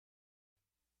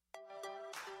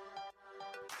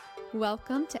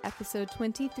Welcome to episode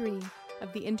 23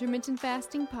 of the Intermittent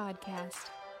Fasting Podcast.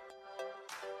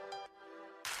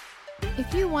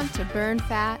 If you want to burn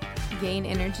fat, gain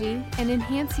energy, and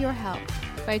enhance your health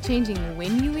by changing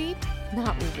when you eat,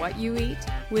 not what you eat,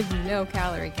 with no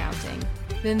calorie counting,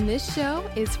 then this show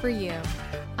is for you.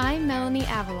 I'm Melanie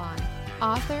Avalon,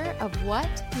 author of What,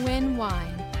 When,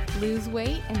 Wine, Lose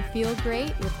Weight and Feel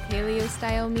Great with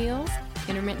Paleo-Style Meals,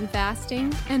 Intermittent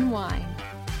Fasting, and Wine.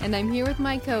 And I'm here with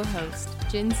my co-host,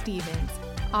 Jen Stevens,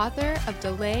 author of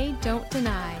Delay, Don't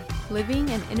Deny, Living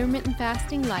an Intermittent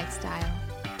Fasting Lifestyle.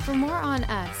 For more on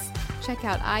us, check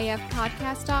out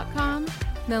ifpodcast.com,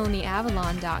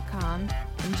 melanieavalon.com,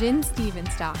 and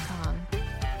jenstevens.com.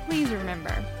 Please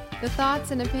remember, the thoughts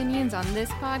and opinions on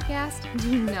this podcast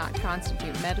do not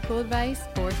constitute medical advice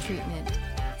or treatment.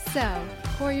 So,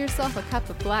 pour yourself a cup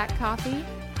of black coffee,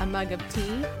 a mug of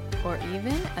tea, or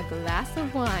even a glass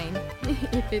of wine,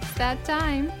 if it's that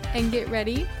time, and get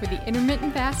ready for the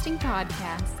Intermittent Fasting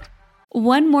Podcast.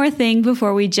 One more thing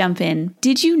before we jump in.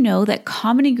 Did you know that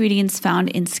common ingredients found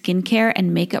in skincare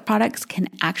and makeup products can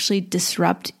actually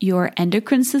disrupt your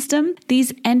endocrine system?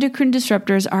 These endocrine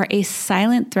disruptors are a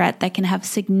silent threat that can have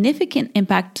significant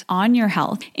impact on your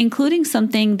health, including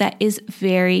something that is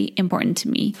very important to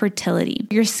me, fertility.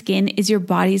 Your skin is your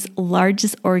body's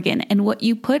largest organ, and what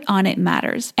you put on it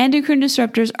matters. Endocrine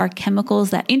disruptors are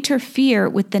chemicals that interfere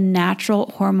with the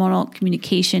natural hormonal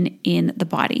communication in the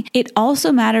body. It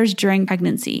also matters during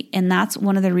pregnancy, and that's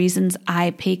one of the reasons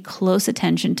I pay close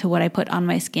attention to what I put on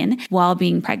my skin while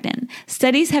being pregnant.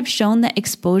 Studies have shown that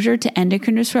exposure to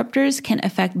endocrine disruptors can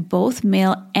affect both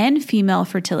male and female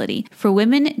fertility. For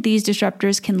women, these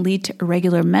disruptors can lead to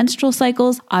irregular menstrual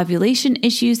cycles, ovulation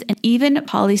issues, and even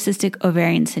polycystic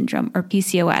ovarian syndrome, or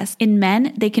PCOS. In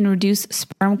men, they can reduce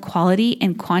sperm quality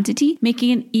and quantity,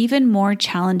 making it even more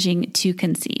challenging to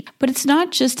conceive. But it's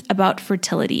not just about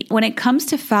fertility. When it comes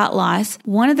to fat loss,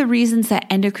 one of the reasons that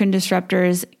endocrine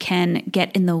disruptors can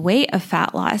get in the way of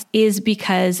fat loss is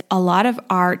because a lot of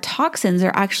our toxins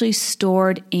are actually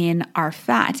stored in our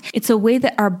fat. It's a way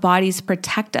that our bodies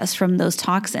protect us from those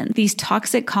toxins. These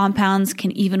toxic compounds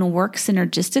can even work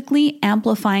synergistically,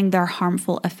 amplifying their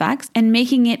harmful effects and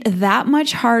making it that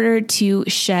much harder to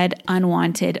shed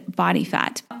unwanted body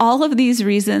fat. All of these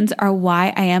reasons are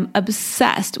why I am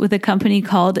obsessed with a company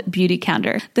called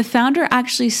Beautycounter. The founder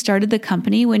actually started the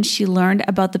company when she learned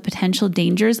about the potential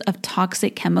dangers of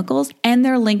toxic chemicals and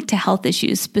their link to health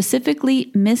issues, specifically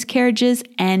miscarriages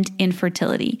and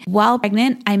infertility. While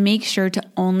pregnant, I make sure to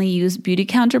only use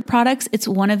Beautycounter products. It's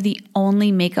one of the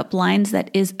only makeup lines that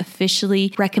is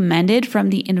officially recommended from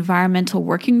the Environmental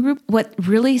Working Group. What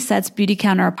really sets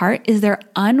Beautycounter apart is their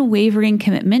unwavering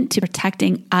commitment to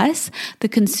protecting us, the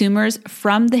consumers,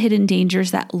 from the hidden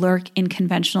dangers that lurk in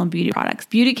conventional beauty products.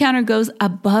 Beautycounter goes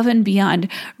above and beyond,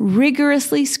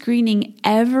 rigorously screening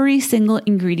every single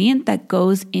ingredient that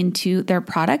goes into their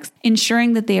products,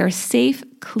 ensuring that they are safe,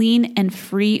 clean, and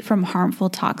free from harmful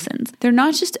toxins. They're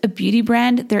not just a beauty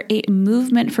brand, they're a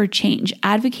movement for change,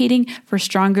 advocating for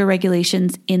stronger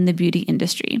regulations in the beauty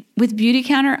industry. With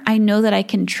Beautycounter, I know that I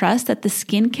can trust that the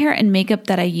skincare and makeup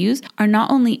that I use are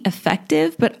not only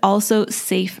effective, but also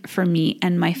safe for me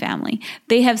and my family.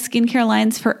 They have skincare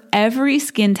lines for every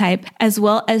skin type, as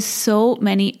well as so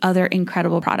many other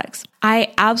incredible products.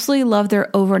 I absolutely love their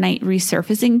overnight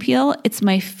resurfacing peel. It's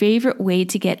my favorite way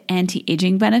to get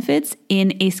anti-aging benefits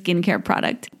in a skincare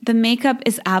product. The makeup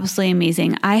is absolutely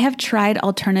amazing. I have tried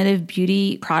alternative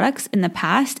beauty products in the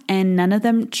past and none of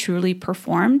them truly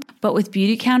performed. But with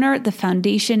Beautycounter, the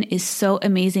foundation is so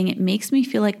amazing. It makes me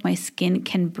feel like my skin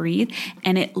can breathe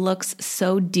and it looks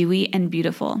so dewy and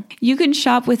beautiful. You can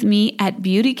shop with me at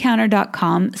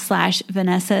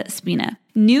beautycounter.com/Vanessa Spina.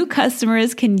 New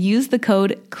customers can use the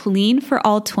code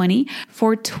CLEANFORALL20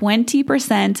 for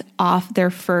 20% off their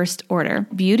first order.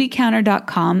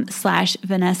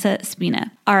 Beautycounter.com/Vanessa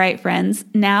Spina. All right, friends,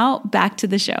 now back to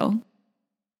the show.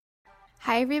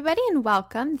 Hi, everybody, and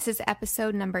welcome. This is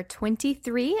episode number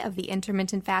 23 of the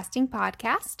Intermittent Fasting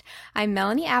Podcast. I'm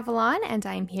Melanie Avalon, and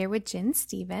I'm here with Jen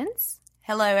Stevens.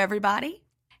 Hello, everybody.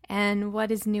 And what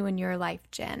is new in your life,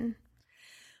 Jen?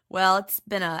 Well, it's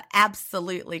been an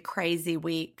absolutely crazy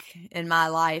week in my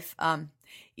life. Our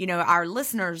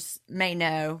listeners may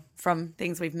know from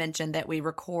things we've mentioned that we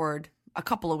record a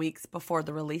couple of weeks before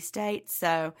the release date.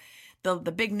 So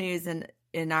the big news in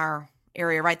our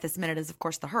area right this minute is, of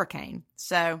course, the hurricane.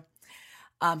 So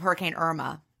Hurricane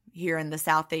Irma here in the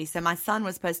Southeast. So my son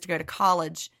was supposed to go to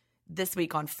college this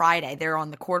week on Friday. They're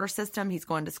on the quarter system. He's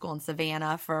going to school in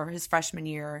Savannah for his freshman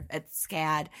year at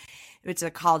SCAD. It's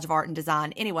a College of Art and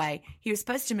Design. Anyway, he was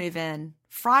supposed to move in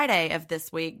Friday of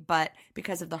this week, but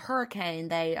because of the hurricane,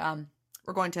 they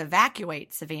were going to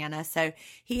evacuate Savannah. So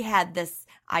he had this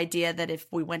idea that if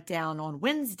we went down on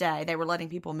Wednesday, they were letting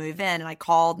people move in. And I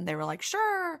called and they were like,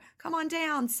 sure, come on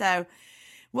down. So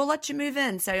we'll let you move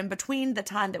in. So in between the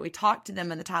time that we talked to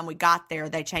them and the time we got there,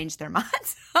 they changed their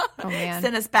minds. Oh, man.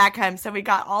 Sent us back home. So we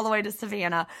got all the way to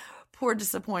Savannah. Poor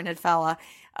disappointed fella,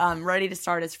 ready to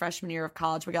start his freshman year of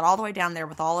college. We got all the way down there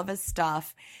with all of his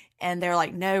stuff. And they're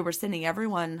like, no, we're sending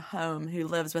everyone home who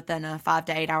lives within a 5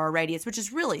 to 8 hour radius, which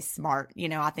is really smart. You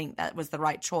know, I think that was the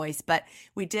right choice. But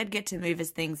we did get to move his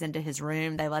things into his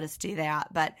room. They let us do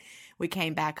that. But we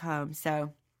came back home.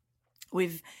 So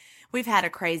we've had a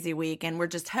crazy week. And we're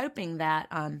just hoping that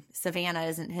Savannah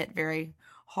isn't hit very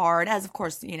hard. As, of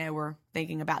course, you know, we're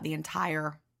thinking about the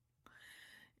entire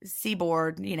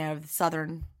seaboard, you know,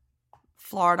 southern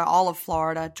Florida, all of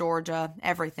Florida, Georgia,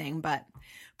 everything. But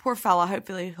poor fella,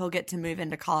 hopefully he'll get to move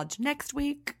into college next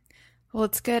week. Well,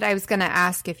 it's good. I was going to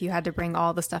ask if you had to bring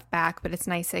all the stuff back, but it's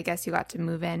nice, I guess, you got to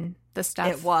move in the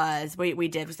stuff. It was. We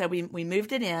did. So we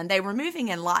moved it in. They were moving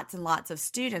in lots and lots of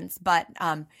students, but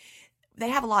they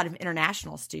have a lot of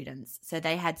international students. So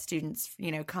they had students,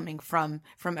 you know, coming from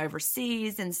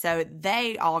overseas. And so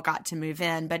they all got to move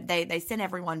in, but they sent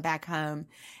everyone back home.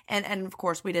 And of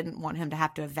course, we didn't want him to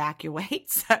have to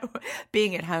evacuate. So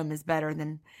being at home is better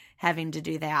than having to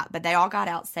do that. But they all got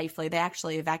out safely. They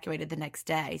actually evacuated the next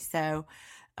day. So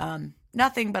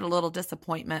nothing but a little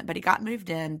disappointment. But he got moved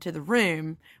into the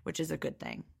room, which is a good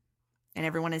thing. And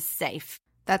everyone is safe.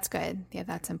 That's good. Yeah,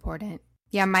 that's important.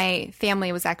 Yeah, my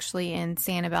family was actually in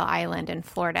Sanibel Island in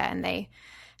Florida, and they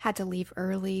had to leave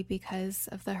early because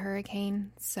of the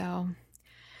hurricane. So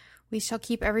we shall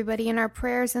keep everybody in our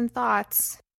prayers and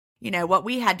thoughts. You know, what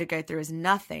we had to go through is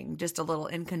nothing, just a little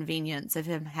inconvenience of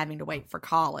him having to wait for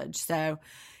college. So,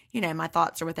 you know, my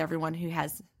thoughts are with everyone who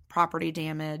has property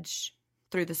damage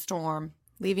through the storm.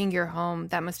 Leaving your home,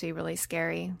 that must be really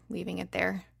scary, leaving it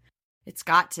there. It's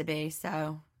got to be,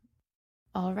 so.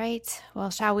 All right. Well,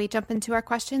 shall we jump into our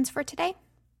questions for today?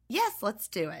 Yes, let's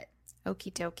do it.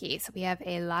 Okie dokie. So we have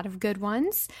a lot of good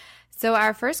ones. So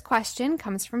our first question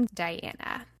comes from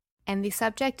Diana. And the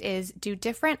subject is, do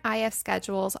different IF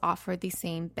schedules offer the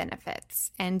same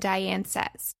benefits? And Diane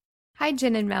says, hi,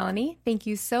 Jen and Melanie. Thank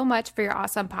you so much for your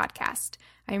awesome podcast.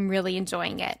 I'm really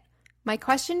enjoying it. My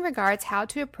question regards how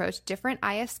to approach different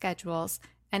IF schedules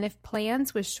and if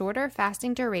plans with shorter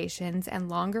fasting durations and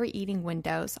longer eating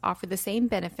windows offer the same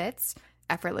benefits,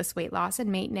 effortless weight loss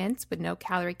and maintenance with no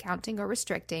calorie counting or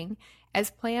restricting, as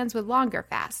plans with longer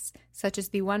fasts, such as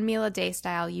the 1 meal a day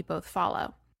style you both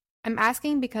follow. I'm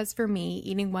asking because for me,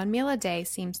 eating 1 meal a day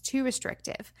seems too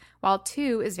restrictive, while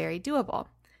 2 is very doable.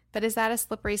 But is that a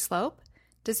slippery slope?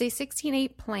 Does a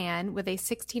 16-8 plan with a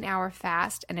 16-hour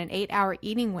fast and an 8-hour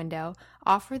eating window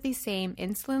offer the same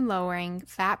insulin-lowering,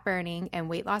 fat-burning, and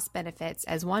weight loss benefits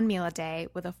as 1 meal a day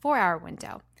with a 4-hour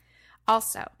window?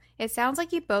 Also, it sounds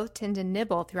like you both tend to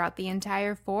nibble throughout the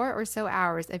entire 4 or so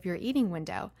hours of your eating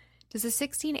window. Does a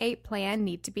 16-8 plan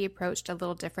need to be approached a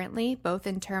little differently, both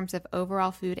in terms of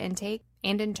overall food intake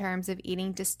and in terms of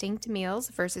eating distinct meals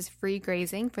versus free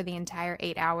grazing for the entire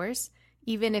 8 hours?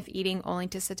 Even if eating only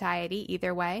to satiety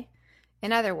either way?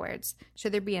 In other words,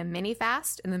 should there be a mini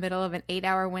fast in the middle of an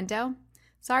 8-hour window?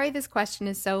 Sorry this question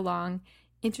is so long.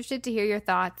 Interested to hear your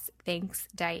thoughts. Thanks,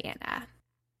 Diana.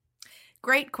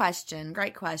 Great question.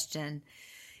 Great question.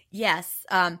 Yes,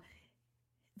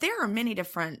 there are many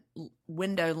different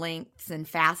window lengths and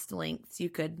fast lengths you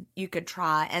could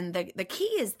try. And the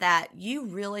key is that you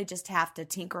really just have to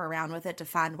tinker around with it to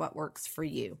find what works for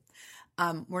you.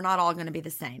 We're not all going to be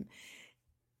the same.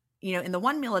 You know, in the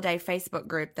 1 meal a day Facebook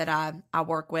group that I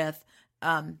work with,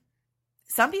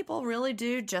 some people really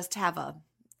do just have a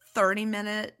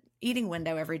 30-minute eating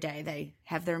window every day. They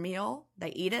have their meal, they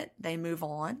eat it, they move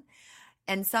on.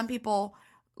 And some people,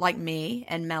 like me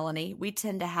and Melanie, we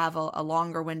tend to have a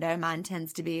longer window. Mine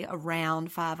tends to be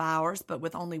around 5 hours, but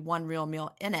with only one real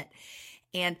meal in it.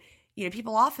 And, you know,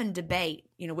 people often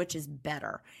debate, you know, which is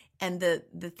better. And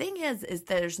the thing is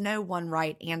there's no one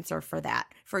right answer for that.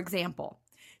 For example,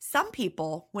 some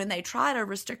people, when they try to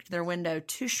restrict their window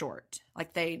too short,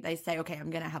 like they say, okay,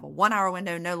 I'm going to have a 1 hour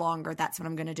window, no longer, that's what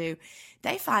I'm going to do.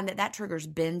 They find that triggers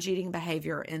binge eating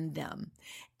behavior in them.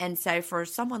 And so for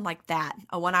someone like that,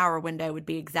 a 1 hour window would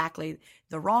be exactly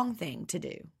the wrong thing to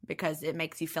do because it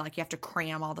makes you feel like you have to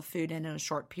cram all the food in a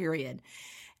short period.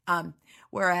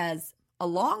 Whereas a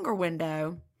longer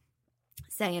window,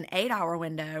 say an 8-hour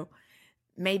window,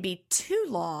 may be too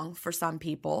long for some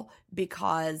people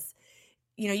because,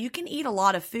 you can eat a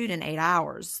lot of food in 8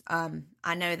 hours.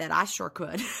 I know that I sure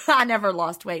could. I never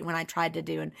lost weight when I tried to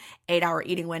do an 8-hour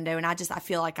eating window. And I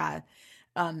feel like I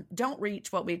don't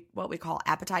reach what we call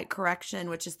appetite correction,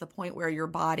 which is the point where your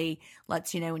body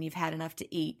lets you know when you've had enough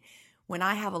to eat. When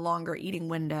I have a longer eating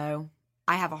window,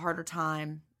 I have a harder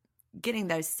time getting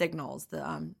those signals,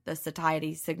 the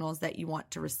satiety signals that you want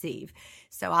to receive.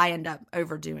 So I end up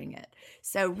overdoing it.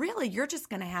 So really, you're just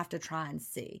going to have to try and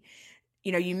see.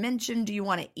 You mentioned, do you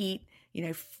want to eat,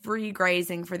 free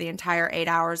grazing for the entire 8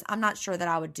 hours? I'm not sure that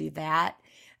I would do that.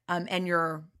 And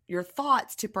your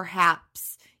thoughts to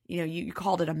perhaps, you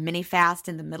called it a mini fast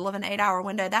in the middle of an 8-hour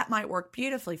window. That might work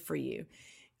beautifully for you.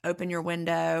 Open your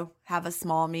window, have a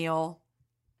small meal,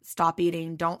 stop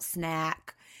eating, don't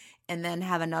snack, and then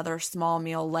have another small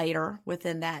meal later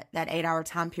within that 8-hour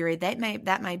time period. That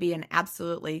may be an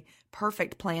absolutely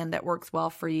perfect plan that works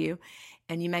well for you.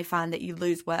 And you may find that you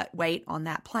lose weight on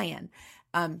that plan.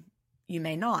 You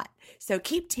may not. So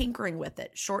keep tinkering with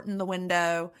it. Shorten the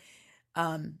window.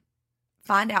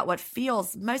 Find out what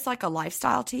feels most like a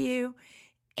lifestyle to you.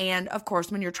 And of course,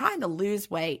 when you're trying to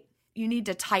lose weight, you need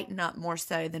to tighten up more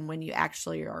so than when you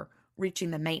actually are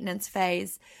reaching the maintenance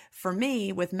phase. For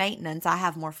me, with maintenance, I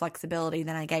have more flexibility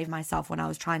than I gave myself when I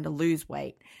was trying to lose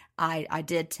weight. I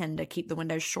did tend to keep the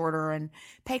windows shorter and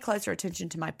pay closer attention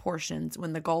to my portions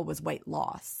when the goal was weight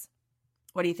loss.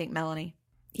 What do you think, Melanie?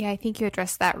 Yeah, I think you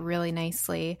addressed that really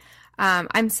nicely.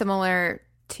 I'm similar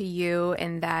to you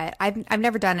in that I've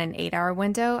never done an 8-hour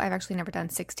window. I've actually never done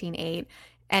 16-8.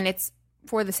 And it's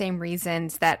for the same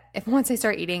reasons that if once I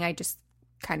start eating, I just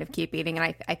kind of keep eating.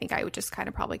 And I think I would just kind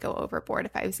of probably go overboard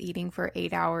if I was eating for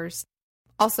 8 hours.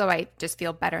 Also, I just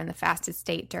feel better in the fasted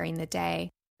state during the day.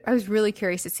 I was really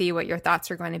curious to see what your thoughts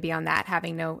are going to be on that,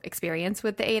 having no experience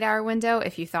with the 8-hour window,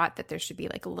 if you thought that there should be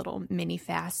like a little mini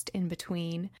fast in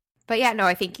between. But yeah, no,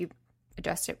 I think you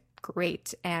addressed it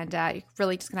great. And you're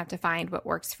really just going to have to find what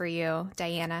works for you,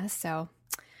 Diana. So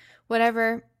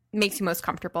whatever makes you most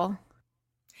comfortable.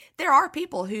 There are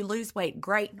people who lose weight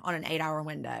great on an 8-hour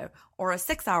window or a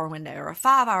 6-hour window or a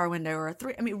 5-hour window or a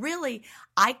 3. I mean, really,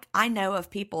 I know of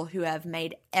people who have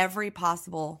made every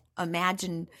possible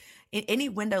any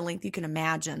window length you can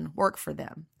imagine work for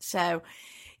them. So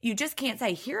you just can't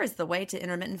say, here is the way to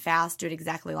intermittent fast, do it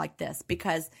exactly like this,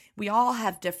 because we all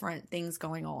have different things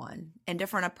going on and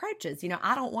different approaches.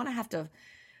 I don't want to have to,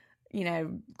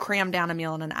 cram down a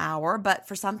meal in an hour, but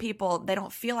for some people, they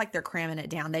don't feel like they're cramming it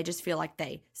down. They just feel like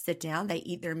they sit down, they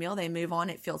eat their meal, they move on.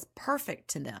 It feels perfect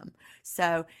to them.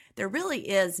 So there really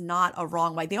is not a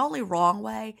wrong way. The only wrong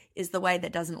way is the way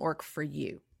that doesn't work for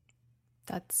you.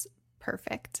 That's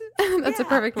perfect. That's a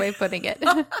perfect way of putting it.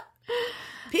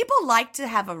 People like to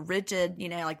have a rigid,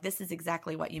 like this is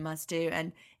exactly what you must do.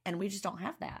 And we just don't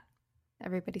have that.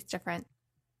 Everybody's different.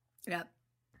 Yep.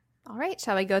 All right.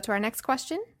 Shall we go to our next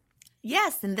question?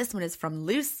 Yes, and this one is from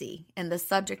Lucy, and the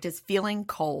subject is feeling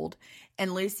cold.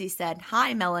 And Lucy said,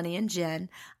 "Hi, Melanie and Jen.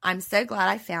 I'm so glad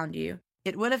I found you.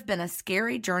 It would have been a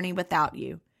scary journey without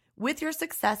you. With your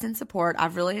success and support,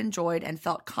 I've really enjoyed and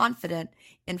felt confident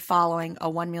in following a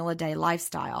 1 meal a day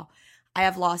lifestyle. I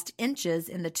have lost inches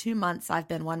in the 2 months I've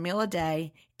been 1 meal a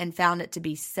day and found it to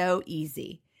be so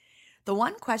easy. The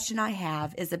one question I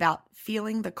have is about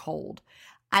feeling the cold.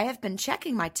 I have been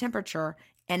checking my temperature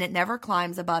and it never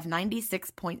climbs above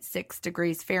 96.6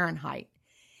 degrees Fahrenheit.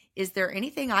 Is there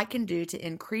anything I can do to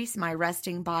increase my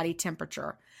resting body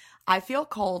temperature? I feel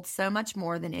cold so much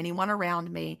more than anyone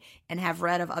around me and have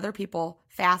read of other people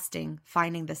fasting,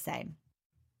 finding the same."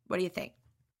 What do you think?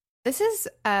 This is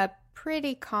a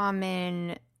pretty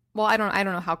common, well, I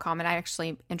don't know how common. I'm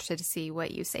actually interested to see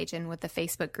what you say, Jen, with the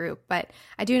Facebook group. But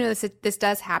I do know this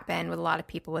does happen with a lot of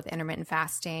people with intermittent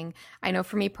fasting. I know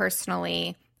for me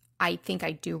personally, I think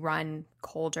I do run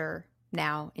colder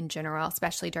now in general,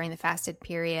 especially during the fasted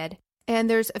period. And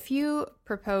there's a few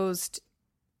proposed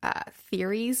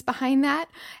theories behind that.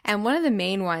 And one of the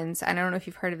main ones, I don't know if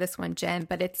you've heard of this one, Jen,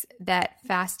 but it's that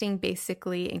fasting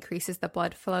basically increases the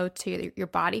blood flow to your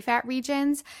body fat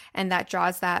regions. And that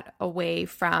draws that away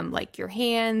from like your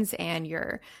hands and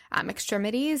your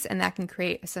extremities. And that can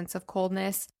create a sense of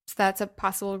coldness. So that's a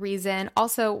possible reason.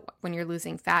 Also, when you're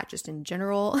losing fat, just in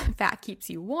general, fat keeps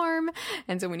you warm.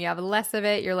 And so when you have less of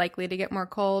it, you're likely to get more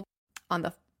cold. On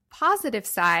the positive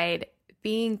side,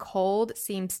 being cold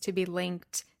seems to be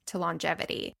linked to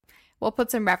longevity. We'll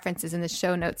put some references in the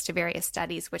show notes to various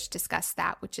studies which discuss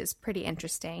that, which is pretty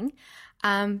interesting.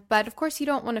 But of course, you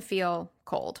don't want to feel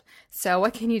cold. So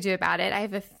what can you do about it? I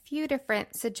have a few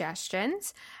different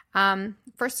suggestions.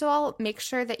 First of all, make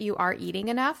sure that you are eating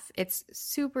enough. It's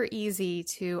super easy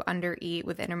to undereat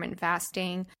with intermittent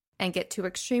fasting and get too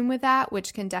extreme with that,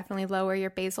 which can definitely lower your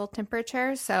basal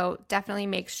temperature. So definitely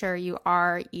make sure you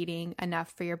are eating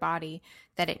enough for your body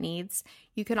that it needs.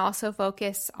 You can also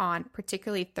focus on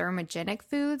particularly thermogenic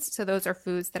foods. So those are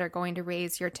foods that are going to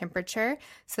raise your temperature.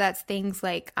 So that's things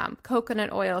like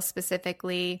coconut oil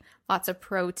specifically, lots of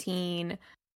protein.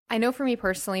 I know for me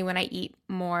personally, when I eat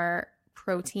more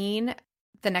protein,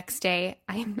 the next day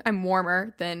I'm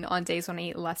warmer than on days when I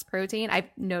eat less protein.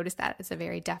 I've noticed that as a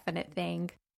very definite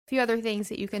thing. Few other things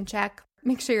that you can check.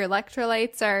 Make sure your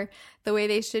electrolytes are the way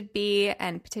they should be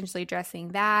and potentially addressing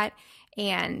that.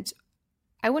 And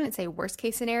I wouldn't say worst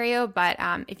case scenario, but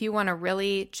if you want to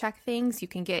really check things, you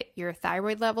can get your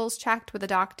thyroid levels checked with a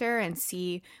doctor and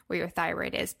see where your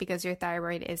thyroid is, because your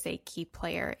thyroid is a key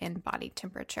player in body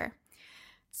temperature.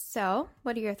 So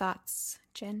what are your thoughts,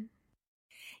 Jen?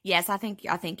 Yes, I think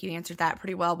you answered that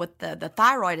pretty well with the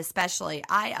thyroid especially.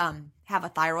 I have a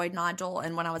thyroid nodule,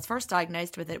 and when I was first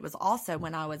diagnosed with it, it was also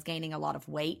when I was gaining a lot of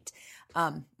weight.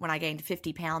 When I gained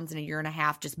 50 pounds in a year and a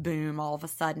half, just boom, all of a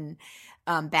sudden,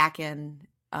 back in,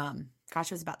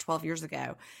 it was about 12 years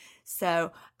ago.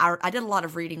 So I did a lot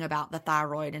of reading about the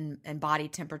thyroid and body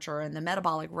temperature and the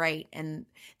metabolic rate. And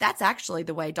that's actually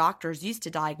the way doctors used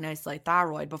to diagnose like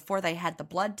thyroid. Before they had the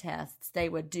blood tests, they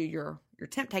would do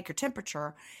take your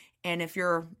temperature. And if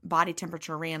your body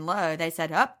temperature ran low, they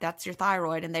said, oh, that's your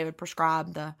thyroid. And they would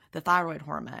prescribe the thyroid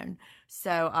hormone.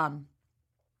 So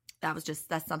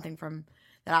that's something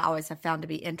that I always have found to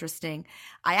be interesting.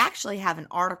 I actually have an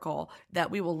article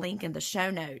that we will link in the show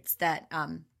notes that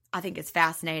I think is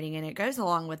fascinating, and it goes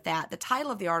along with that. The title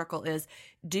of the article is,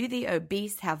 Do the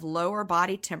Obese Have Lower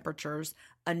Body Temperatures?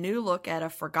 A New Look at a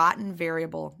Forgotten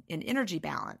Variable in Energy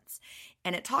Balance.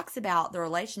 And it talks about the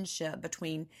relationship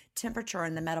between temperature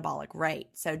and the metabolic rate.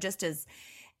 So just as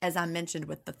I mentioned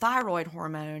with the thyroid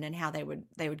hormone and how they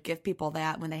would give people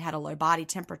that when they had a low body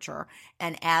temperature,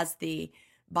 and as the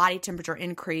body temperature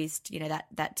increased,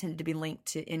 that tended to be linked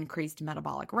to increased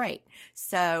metabolic rate.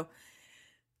 So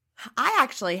I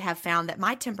actually have found that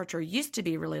my temperature used to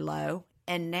be really low,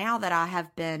 and now that I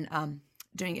have been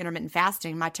doing intermittent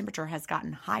fasting, my temperature has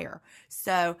gotten higher.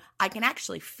 So I can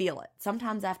actually feel it.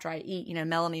 Sometimes after I eat,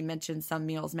 Melanie mentioned some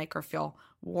meals make her feel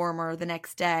warmer the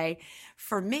next day.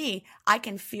 For me, I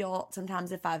can feel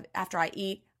sometimes after I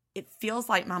eat, it feels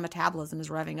like my metabolism is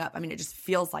revving up. I mean, it just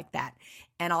feels like that.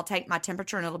 And I'll take my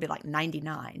temperature and it'll be like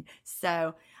 99.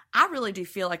 So I really do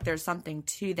feel like there's something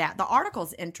to that. The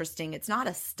article's interesting. It's not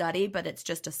a study, but it's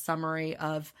just a summary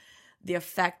of the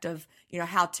effect of,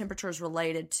 how temperature is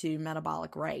related to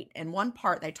metabolic rate. And one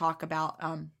part they talk about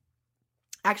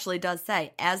actually does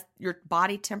say, as your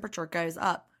body temperature goes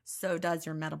up, so does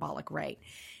your metabolic rate.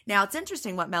 Now, it's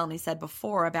interesting what Melanie said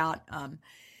before about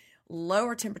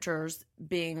lower temperatures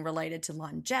being related to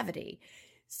longevity.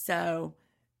 So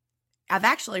I've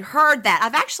actually heard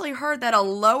that a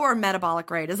lower metabolic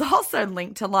rate is also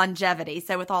linked to longevity.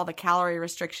 So with all the calorie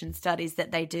restriction studies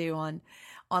that they do on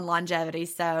longevity.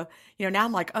 So, now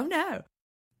I'm like, oh no.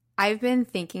 I've been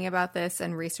thinking about this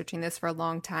and researching this for a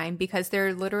long time, because there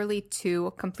are literally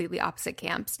two completely opposite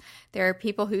camps. There are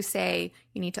people who say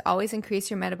you need to always increase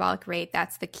your metabolic rate.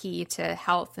 That's the key to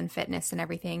health and fitness and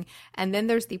everything. And then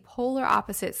there's the polar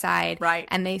opposite side. Right.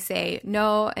 And they say,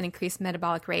 no, an increased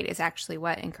metabolic rate is actually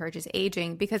what encourages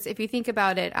aging. Because if you think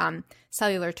about it,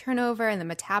 cellular turnover and the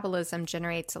metabolism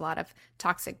generates a lot of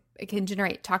it can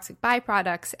generate toxic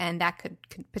byproducts, and that could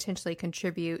potentially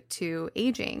contribute to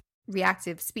aging,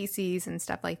 reactive species and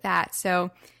stuff like that. So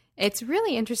it's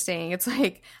really interesting. It's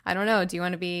like, I don't know, do you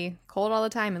want to be cold all the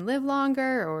time and live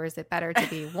longer, or is it better to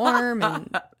be warm?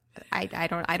 And I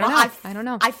don't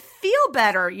know. I feel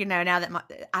better, now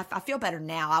that I feel better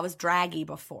now. I was draggy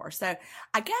before. So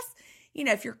I guess,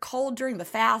 if you're cold during the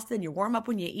fast, then you warm up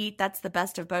when you eat. That's the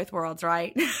best of both worlds,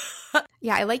 right?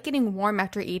 Yeah, I like getting warm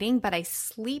after eating, but I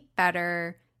sleep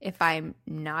better if I'm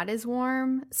not as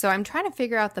warm. So I'm trying to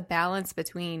figure out the balance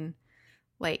between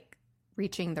like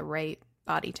reaching the right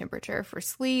body temperature for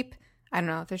sleep. I don't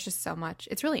know. There's just so much.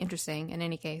 It's really interesting in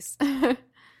any case.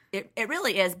 It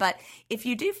really is. But if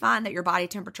you do find that your body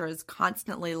temperature is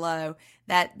constantly low,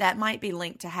 that might be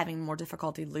linked to having more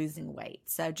difficulty losing weight.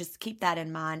 So just keep that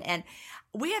in mind. And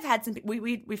we have had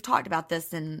we've talked about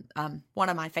this in one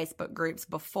of my Facebook groups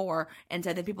before. And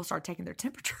so then people started taking their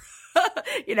temperature,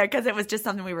 because it was just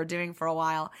something we were doing for a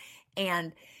while.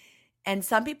 And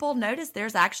some people noticed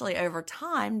theirs actually over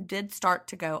time did start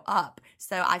to go up.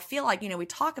 So I feel like, we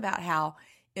talk about how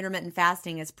intermittent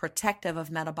fasting is protective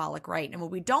of metabolic rate. And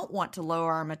when we don't want to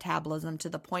lower our metabolism to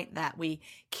the point that we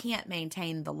can't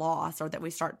maintain the loss or that we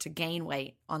start to gain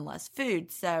weight on less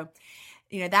food. So,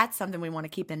 that's something we want to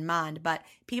keep in mind. But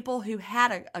people who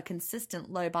had a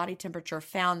consistent low body temperature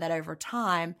found that over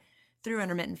time, through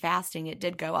intermittent fasting, it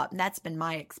did go up. And that's been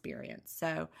my experience.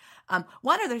 So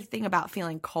one other thing about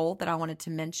feeling cold that I wanted to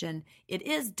mention, it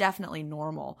is definitely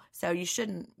normal. So you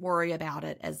shouldn't worry about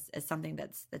it as something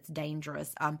that's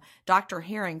dangerous. Dr.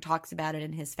 Herring talks about it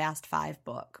in his Fast 5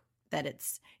 book, that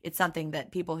it's something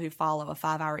that people who follow a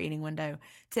 5-hour eating window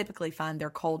typically find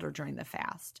they're colder during the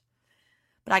fast.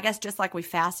 But I guess just like we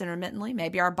fast intermittently,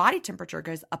 maybe our body temperature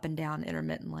goes up and down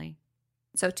intermittently.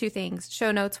 So 2 things,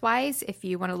 show notes wise, if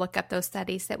you want to look up those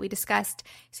studies that we discussed,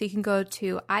 so you can go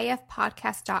to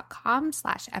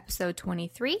ifpodcast.com/episode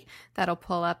 23. That'll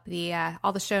pull up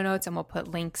all the show notes, and we'll put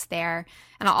links there.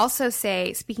 And I'll also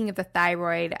say, speaking of the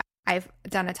thyroid, I've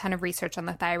done a ton of research on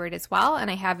the thyroid as well, and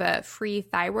I have a free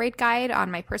thyroid guide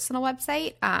on my personal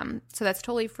website. So that's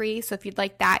totally free. So if you'd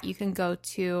like that, you can go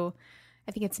to,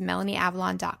 I think it's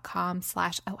melanieavalon.com/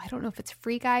 I don't know if it's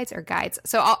free guides or guides.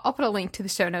 So I'll put a link to the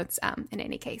show notes in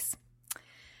any case.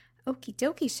 Okie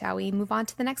dokie, shall we move on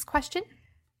to the next question?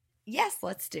 Yes,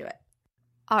 let's do it.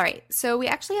 All right. So we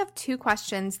actually have 2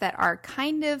 questions that are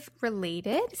kind of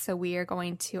related. So we are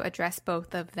going to address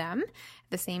both of them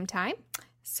at the same time.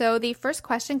 So the first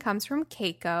question comes from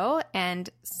Keiko. And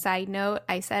side note,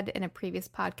 I said in a previous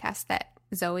podcast that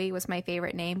Zoe was my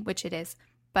favorite name, which it is.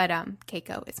 But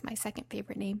Keiko is my second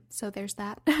favorite name, so there's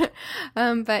that.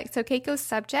 So Keiko's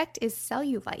subject is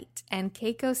cellulite, and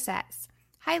Keiko says,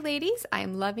 "Hi ladies,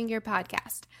 I'm loving your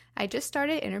podcast. I just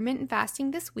started intermittent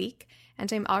fasting this week,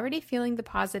 and I'm already feeling the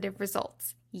positive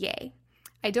results. Yay.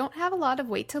 I don't have a lot of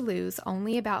weight to lose,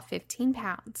 only about 15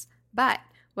 pounds. But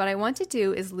what I want to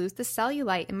do is lose the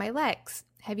cellulite in my legs.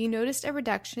 Have you noticed a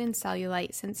reduction in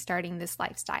cellulite since starting this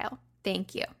lifestyle?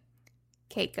 Thank you."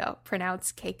 Keiko,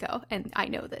 pronounced Keiko, and I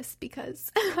know this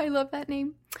because I love that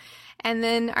name. And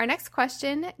then our next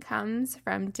question comes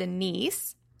from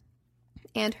Denise,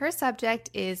 and her subject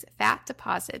is fat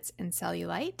deposits and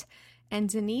cellulite. And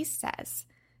Denise says,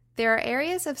 "There are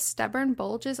areas of stubborn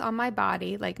bulges on my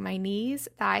body, like my knees,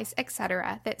 thighs,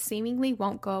 etc., that seemingly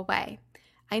won't go away.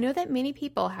 I know that many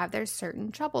people have their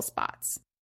certain trouble spots.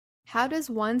 How does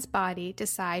one's body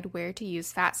decide where to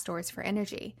use fat stores for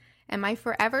energy? Am I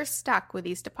forever stuck with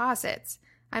these deposits?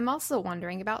 I'm also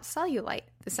wondering about cellulite,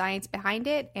 the science behind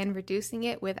it, and reducing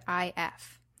it with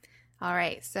IF." All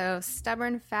right, so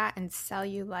stubborn fat and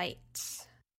cellulite.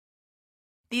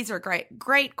 These are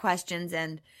great questions,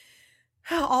 and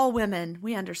all women,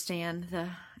 we understand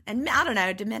and I don't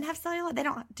know, do men have cellulite? They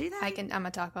don't, do they? I'm going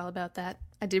to talk all about that.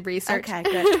 I did research. Okay,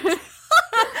 good.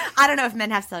 I don't know if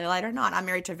men have cellulite or not. I'm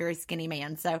married to a very skinny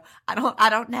man, so I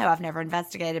don't know. I've never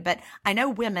investigated, but I know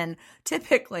women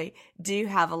typically do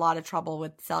have a lot of trouble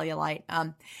with cellulite.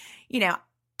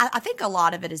 I think a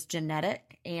lot of it is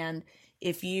genetic, and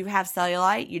if you have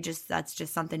cellulite, that's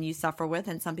just something you suffer with,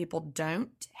 and some people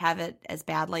don't have it as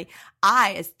badly.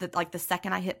 The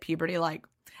second I hit puberty,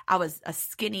 I was a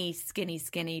skinny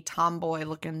tomboy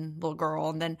looking little girl.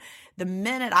 And then the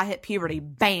minute I hit puberty,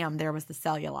 bam, there was the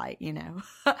cellulite,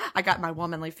 I got my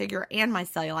womanly figure and my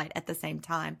cellulite at the same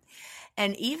time.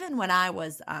 And even when I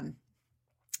was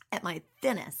at my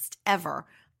thinnest ever,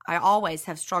 I always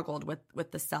have struggled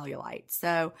with the cellulite.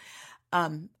 So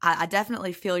I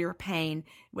definitely feel your pain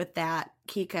with that,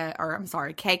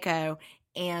 Keiko,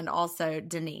 and also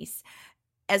Denise.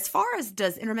 As far as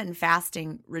does intermittent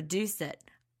fasting reduce it,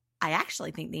 I actually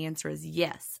think the answer is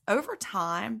yes. Over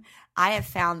time, I have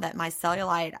found that my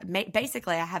cellulite,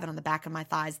 basically I have it on the back of my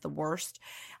thighs the worst.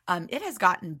 It has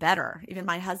gotten better. Even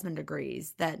my husband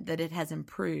agrees that it has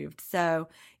improved. So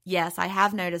yes, I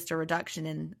have noticed a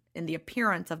reduction in the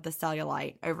appearance of the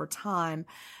cellulite over time.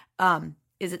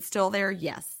 Is it still there?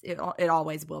 Yes, it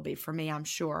always will be for me, I'm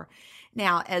sure.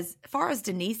 Now, as far as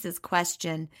Denise's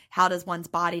question, how does one's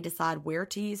body decide where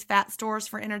to use fat stores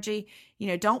for energy?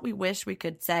 Don't we wish we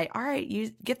could say, all right,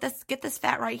 you get this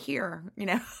fat right here,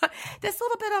 this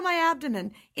little bit on my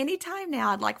abdomen. Anytime now,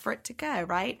 I'd like for it to go,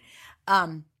 right?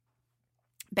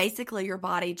 Basically, your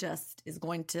body just is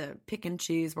going to pick and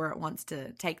choose where it wants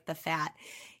to take the fat.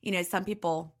 Some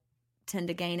people tend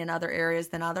to gain in other areas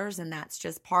than others, and that's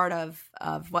just part of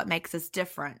what makes us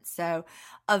different. So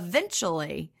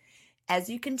eventually, as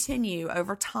you continue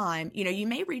over time, you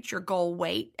may reach your goal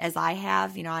weight, as I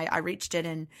have. I reached it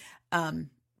in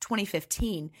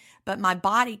 2015, but my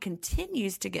body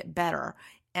continues to get better.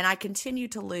 and I continue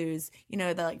to lose,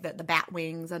 the bat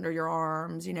wings under your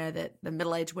arms, that the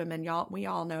middle-aged women, we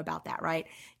all know about that, right?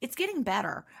 It's getting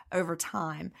better over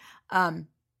time.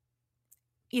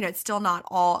 It's still not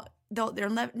all,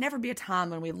 there'll never be a time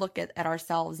when we look at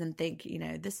ourselves and think,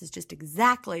 this is just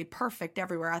exactly perfect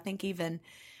everywhere. I think even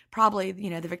probably,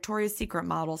 the Victoria's Secret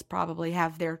models probably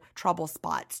have their trouble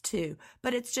spots too,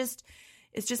 but it's just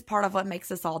part of what makes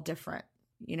us all different.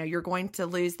 You're going to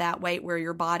lose that weight where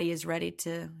your body is ready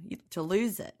to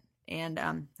lose it. And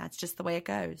that's just the way it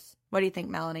goes. What do you think,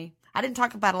 Melanie? I didn't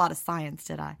talk about a lot of science,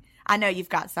 did I? I know you've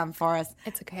got some for us.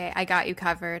 It's okay. I got you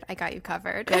covered.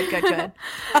 Good.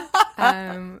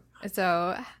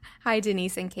 So, hi,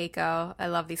 Denise and Keiko. I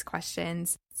love these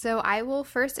questions. So I will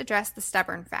first address the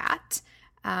stubborn fat.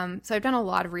 So I've done a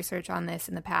lot of research on this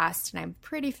in the past, and I'm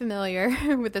pretty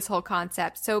familiar with this whole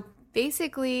concept. So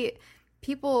basically,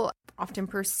 people often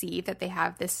perceive that they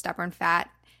have this stubborn fat,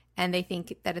 and they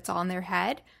think that it's all in their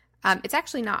head. It's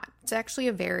actually not. It's actually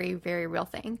a very, very real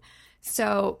thing.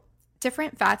 So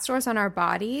different fat stores on our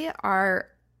body are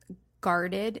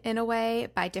guarded in a way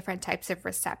by different types of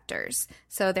receptors.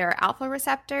 So there are alpha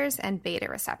receptors and beta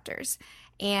receptors.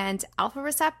 And alpha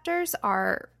receptors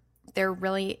they're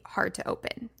really hard to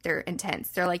open. They're intense.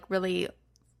 They're like really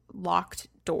locked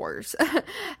doors.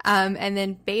 And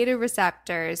then beta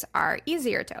receptors are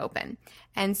easier to open.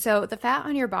 And so the fat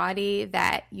on your body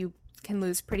that you can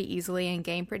lose pretty easily and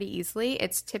gain pretty easily,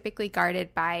 it's typically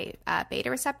guarded by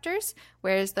beta receptors,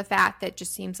 whereas the fat that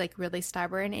just seems like really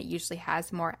stubborn, it usually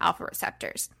has more alpha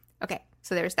receptors. Okay,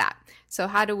 so there's that. So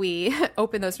how do we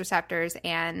open those receptors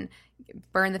and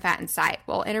burn the fat inside?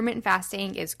 Well, intermittent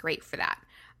fasting is great for that.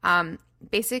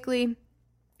 Basically,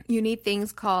 you need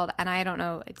things called, and I don't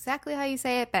know exactly how you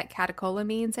say it, but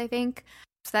catecholamines, I think.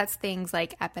 So that's things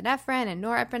like epinephrine and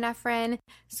norepinephrine.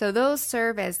 So those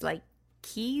serve as like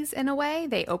keys in a way.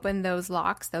 They open those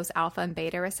locks, those alpha and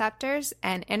beta receptors,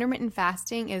 and intermittent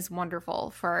fasting is wonderful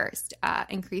for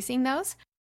increasing those.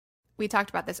 We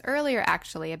talked about this earlier,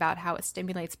 actually, about how it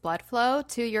stimulates blood flow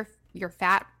to your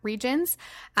fat regions.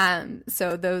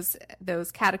 So those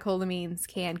catecholamines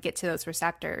can get to those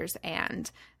receptors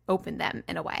and open them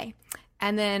in a way.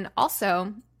 And then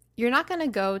also, you're not going to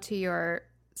go to your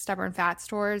stubborn fat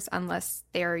stores unless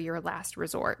they're your last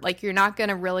resort. Like, you're not going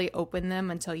to really open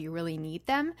them until you really need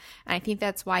them. And I think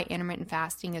that's why intermittent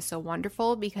fasting is so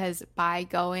wonderful, because by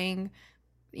going,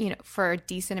 for a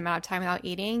decent amount of time without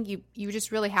eating, you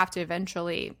just really have to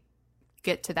eventually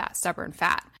get to that stubborn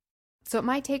fat. So it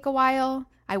might take a while.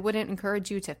 I wouldn't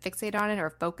encourage you to fixate on it or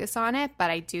focus on it, but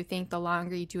I do think the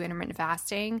longer you do intermittent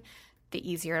fasting, the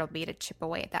easier it'll be to chip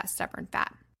away at that stubborn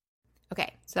fat.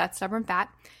 Okay, so that's stubborn fat.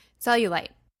 Cellulite.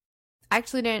 I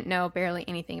actually didn't know barely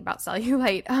anything about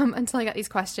cellulite until I got these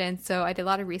questions, so I did a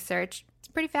lot of research. It's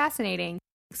pretty fascinating.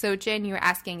 So Jen, you were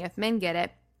asking if men get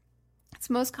it. It's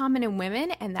most common in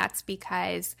women, and that's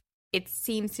because it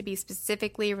seems to be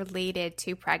specifically related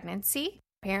to pregnancy.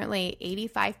 Apparently,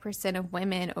 85% of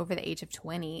women over the age of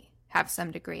 20 have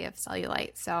some degree of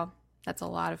cellulite. So that's a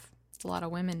lot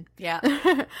of women. Yeah.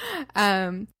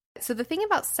 So the thing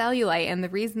about cellulite, and the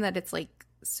reason that it's like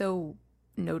so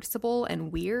noticeable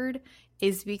and weird,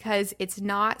 is because it's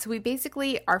not. So we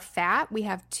basically, our fat, we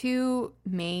have two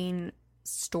main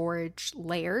storage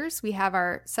layers. We have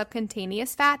our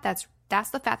subcutaneous fat, that's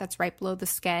the fat that's right below the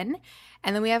skin.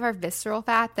 And then we have our visceral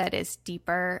fat that is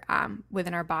deeper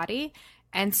within our body.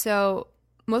 And so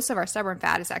most of our stubborn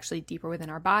fat is actually deeper within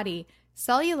our body.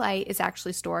 Cellulite is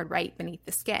actually stored right beneath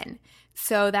the skin.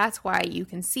 So that's why you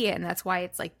can see it, and that's why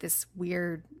it's like this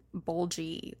weird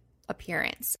bulgy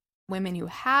appearance. Women who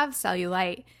have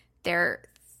cellulite, their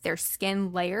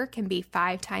skin layer can be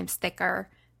 5 times thicker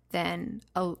than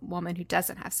a woman who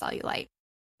doesn't have cellulite.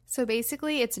 So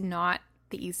basically, it's not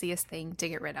the easiest thing to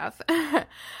get rid of.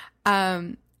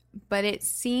 But it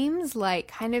seems like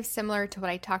kind of similar to what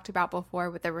I talked about before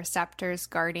with the receptors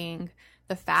guarding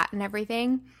the fat and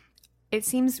everything. It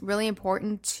seems really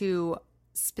important to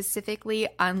specifically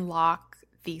unlock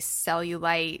these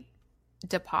cellulite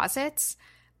deposits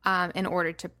in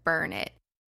order to burn it.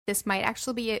 This might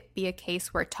actually be a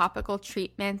case where topical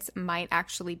treatments might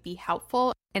actually be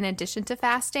helpful in addition to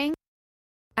fasting.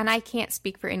 And I can't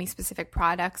speak for any specific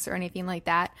products or anything like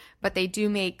that, but they do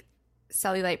make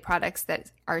cellulite products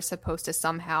that are supposed to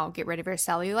somehow get rid of your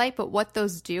cellulite. But what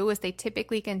those do is they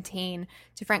typically contain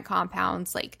different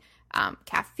compounds like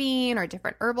caffeine or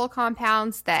different herbal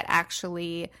compounds that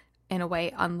actually, in a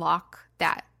way, unlock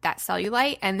that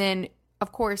cellulite. And then,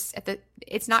 of course,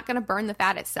 it's not going to burn the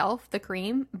fat itself, the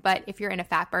cream, but if you're in a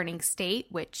fat-burning state,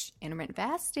 which intermittent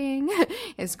fasting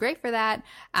is great for that,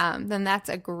 then that's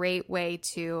a great way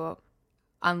to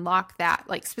unlock that,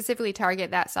 like specifically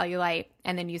target that cellulite,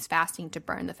 and then use fasting to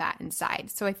burn the fat inside.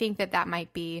 So I think that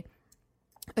might be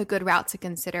a good route to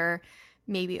consider.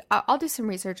 Maybe I'll do some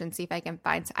research and see if I can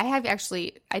find.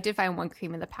 I did find one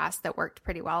cream in the past that worked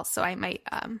pretty well, so I might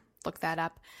look that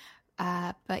up.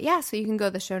 But yeah, so you can go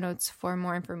to the show notes for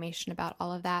more information about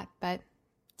all of that. But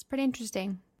it's pretty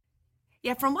interesting.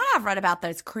 Yeah, from what I've read about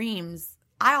those creams,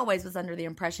 I always was under the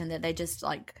impression that they just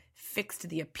like fixed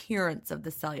the appearance of the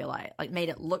cellulite, like made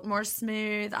it look more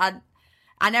smooth.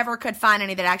 I never could find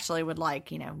any that actually would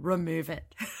remove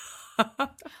it.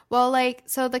 Well,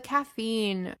 so the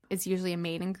caffeine is usually a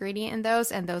main ingredient in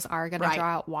those, and those are going to draw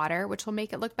out water, which will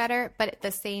make it look better. But at the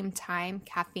same time,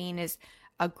 caffeine is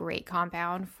a great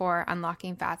compound for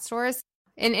unlocking fat stores.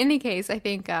 In any case, I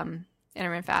think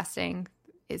intermittent fasting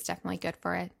is definitely good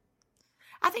for it.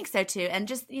 I think so too. And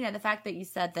just, the fact that you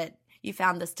said that you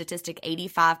found the statistic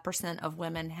 85% of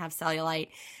women have cellulite,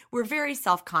 we're very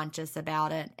self-conscious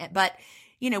about it. But,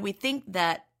 we think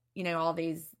that, all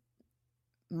these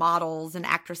models and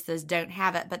actresses don't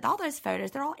have it, but all those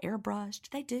photos, they're all airbrushed.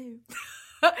 They do.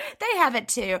 They have it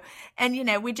too.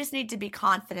 And, we just need to be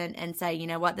confident and say, you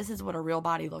know what, this is what a real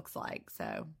body looks like.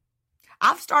 So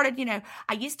I've started,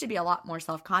 I used to be a lot more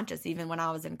self-conscious even when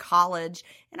I was in college,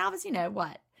 and I was,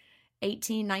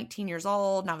 18, 19 years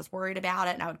old, and I was worried about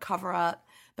it and I would cover up.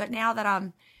 But now that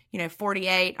I'm,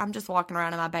 48, I'm just walking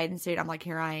around in my bathing suit. I'm like,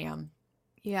 here I am.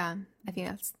 Yeah, I think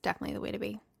that's definitely the way to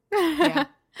be. Yeah.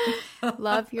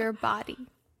 Love your body.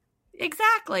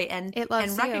 Exactly. And it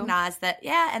loves recognize that,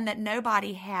 and that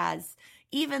nobody has,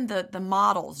 even the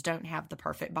models don't have the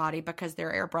perfect body because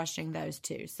they're airbrushing those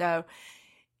too. So,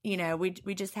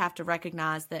 we just have to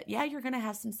recognize that, you're going to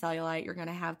have some cellulite, you're going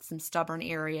to have some stubborn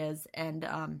areas,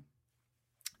 and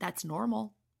that's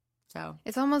normal. So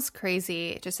it's almost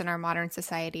crazy just in our modern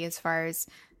society as far as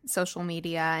social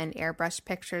media and airbrush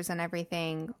pictures and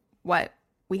everything, what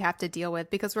we have to deal with,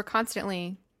 because we're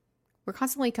constantly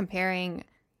comparing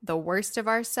the worst of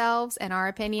ourselves, in our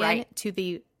opinion, to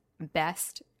the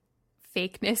best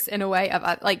fakeness in a way of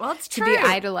it's to true. the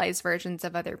idolized versions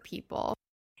of other people.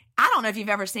 I don't know if you've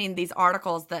ever seen these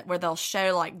articles where they'll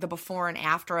show like the before and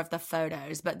after of the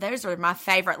photos, but those are my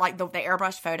favorite, like the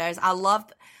airbrush photos. I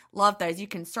love those. You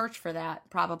can search for that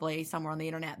probably somewhere on the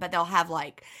internet, but they'll have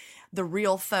like the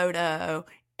real photo,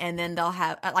 and then they'll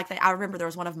have I remember there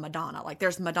was one of Madonna. Like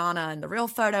there's Madonna in the real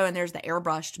photo, and there's the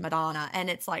airbrushed Madonna,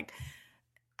 and it's like,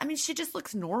 I mean, she just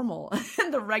looks normal in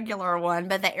the regular one,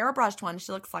 but the airbrushed one,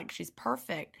 she looks like she's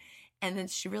perfect, and then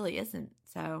she really isn't.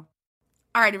 So,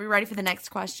 all right, are we ready for the next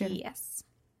question? Yes.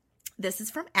 This is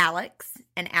from Alex,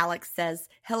 and Alex says,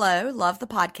 hello, love the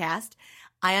podcast.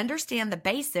 I understand the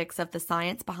basics of the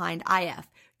science behind IF.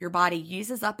 Your body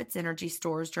uses up its energy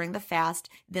stores during the fast,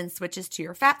 then switches to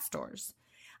your fat stores.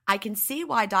 I can see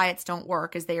why diets don't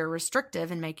work, as they are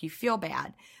restrictive and make you feel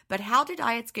bad. But how do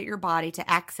diets get your body to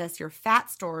access your fat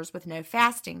stores with no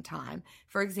fasting time?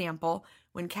 For example,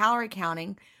 when calorie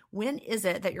counting, when is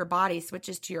it that your body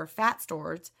switches to your fat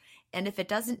stores? And if it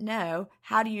doesn't know,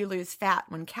 how do you lose fat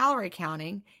when calorie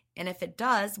counting? And if it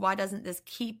does, why doesn't this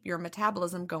keep your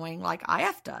metabolism going like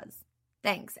IF does?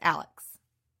 Thanks, Alex.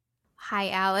 Hi,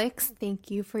 Alex. Thank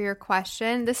you for your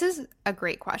question. This is a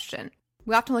great question.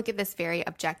 We often look at this very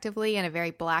objectively in a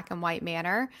very black and white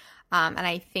manner, and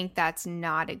I think that's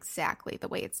not exactly the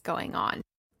way it's going on.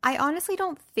 I honestly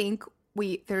don't think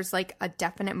there's like a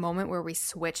definite moment where we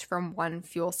switch from one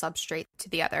fuel substrate to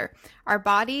the other. Our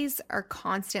bodies are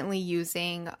constantly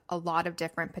using a lot of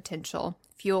different potential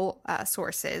fuel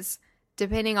sources,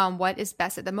 depending on what is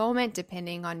best at the moment,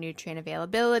 depending on nutrient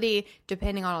availability,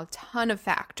 depending on a ton of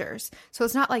factors. So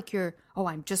it's not like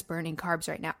I'm just burning carbs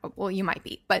right now. Well, you might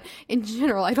be, but in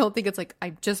general, I don't think it's like,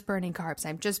 I'm just burning carbs,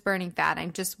 I'm just burning fat,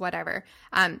 I'm just whatever.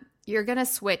 You're going to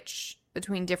switch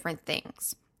between different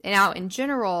things. And now, in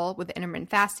general, with intermittent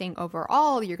fasting,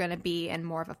 overall, you're going to be in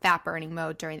more of a fat burning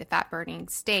mode during the fat burning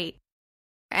state.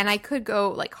 And I could go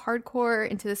like hardcore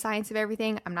into the science of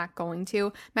everything. I'm not going to.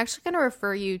 I'm actually going to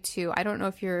refer you to, I don't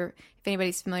know if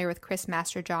anybody's familiar with Chris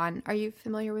Masterjohn. Are you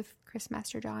familiar with Chris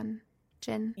Masterjohn,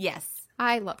 Jen? Yes.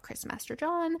 I love Chris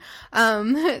Masterjohn.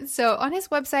 So on his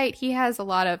website, he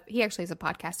actually has a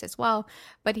podcast as well,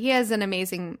 but he has an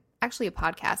amazing, actually a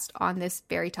podcast on this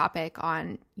very topic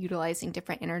on utilizing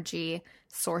different energy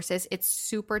sources. It's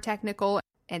super technical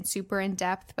and super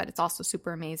in-depth, but it's also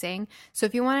super amazing. So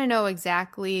if you want to know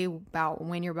exactly about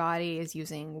when your body is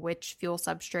using which fuel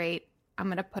substrate, I'm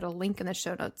going to put a link in the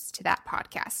show notes to that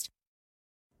podcast.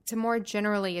 To more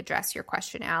generally address your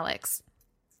question, Alex,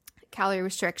 calorie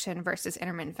restriction versus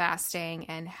intermittent fasting,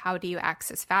 and how do you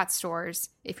access fat stores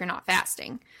if you're not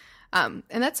fasting? And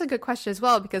that's a good question as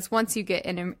well, because once you get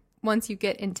into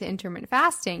intermittent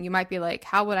fasting, you might be like,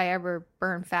 how would I ever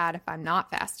burn fat if I'm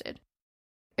not fasted?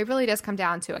 It really does come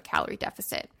down to a calorie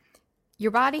deficit.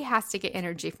 Your body has to get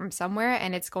energy from somewhere,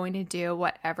 and it's going to do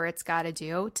whatever it's got to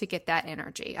do to get that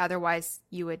energy. Otherwise,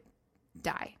 you would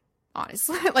die,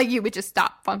 honestly. Like, you would just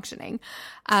stop functioning.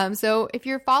 So if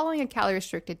you're following a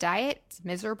calorie-restricted diet, it's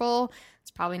miserable.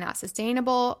 It's probably not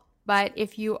sustainable. But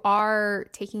if you are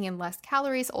taking in less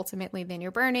calories ultimately than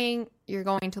you're burning, you're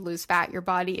going to lose fat. Your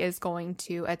body is going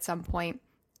to, at some point,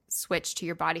 switch to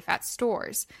your body fat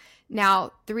stores.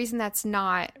 Now, the reason that's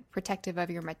not protective of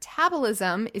your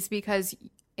metabolism is because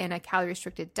in a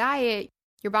calorie-restricted diet,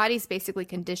 your body's basically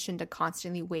conditioned to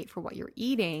constantly wait for what you're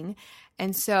eating.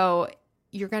 And so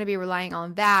you're going to be relying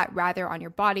on that rather on your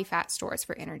body fat stores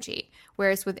for energy.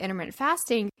 Whereas with intermittent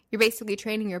fasting, you're basically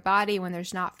training your body when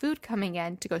there's not food coming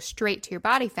in to go straight to your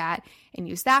body fat and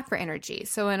use that for energy.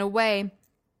 So in a way,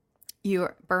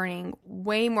 you're burning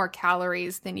way more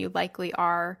calories than you likely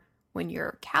are when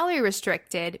you're calorie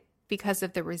restricted because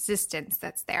of the resistance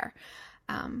that's there.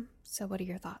 So what are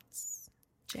your thoughts,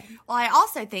 Jen? Well, I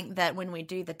also think that when we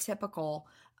do the typical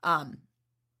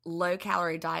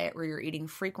low-calorie diet where you're eating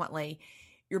frequently,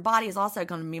 your body is also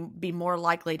going to be more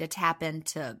likely to tap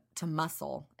into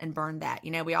muscle and burn that.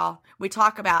 You know, we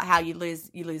talk about how you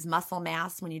lose muscle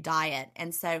mass when you diet.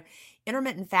 And so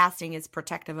intermittent fasting is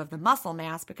protective of the muscle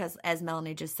mass because, as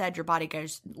Melanie just said, your body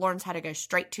learns how to go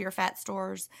straight to your fat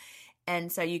stores.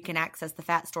 And so you can access the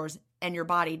fat stores and your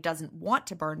body doesn't want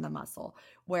to burn the muscle.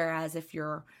 Whereas if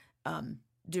you're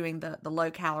doing the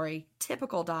low-calorie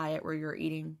typical diet where you're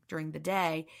eating during the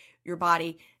day, your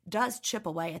body does chip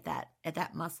away at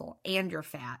that muscle and your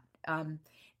fat. And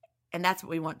that's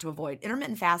what we want to avoid.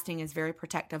 Intermittent fasting is very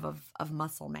protective of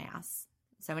muscle mass.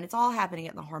 So, and it's all happening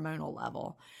at the hormonal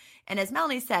level. And as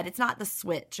Melanie said, it's not the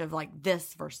switch of like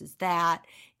this versus that.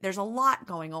 There's a lot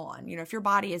going on. You know, if your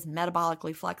body is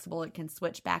metabolically flexible, it can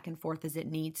switch back and forth as it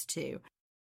needs to.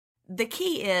 The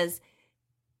key is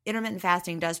intermittent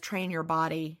fasting does train your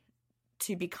body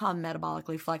to become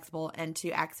metabolically flexible and to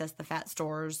access the fat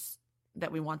stores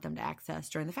that we want them to access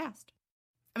during the fast.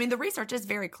 I mean, the research is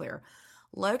very clear.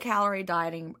 Low-calorie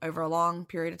dieting over a long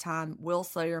period of time will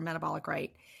slow your metabolic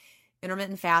rate.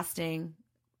 Intermittent fasting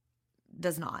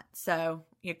does not. So,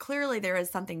 you know, clearly there is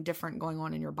something different going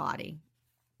on in your body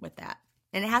with that.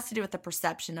 And it has to do with the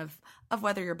perception of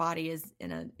whether your body is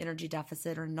in an energy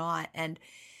deficit or not. And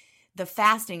the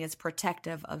fasting is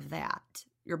protective of that.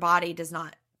 Your body does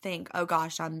not think, oh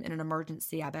gosh, I'm in an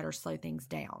emergency, I better slow things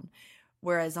down.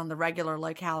 Whereas on the regular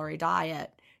low-calorie diet,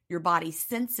 your body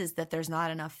senses that there's not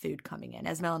enough food coming in.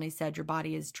 As Melanie said, your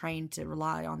body is trained to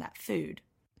rely on that food.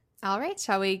 All right,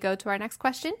 shall we go to our next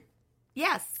question?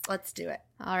 Yes, let's do it.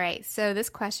 All right, so this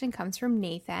question comes from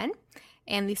Nathan,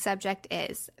 and the subject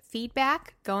is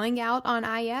feedback going out on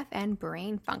IF and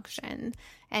brain function.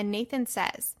 And Nathan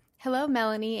says, hello,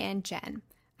 Melanie and Jen.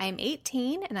 I'm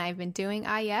 18 and I've been doing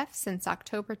IF since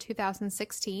October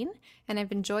 2016, and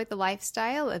I've enjoyed the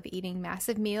lifestyle of eating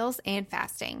massive meals and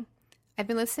fasting. I've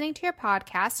been listening to your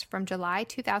podcast from July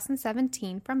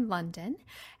 2017 from London,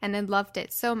 and I loved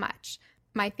it so much.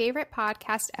 My favorite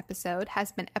podcast episode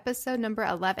has been episode number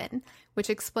 11,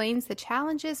 which explains the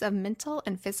challenges of mental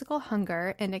and physical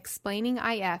hunger and explaining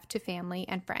IF to family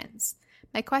and friends.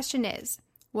 My question is,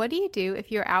 what do you do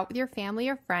if you're out with your family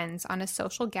or friends on a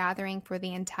social gathering for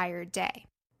the entire day?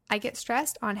 I get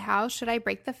stressed on how should I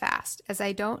break the fast, as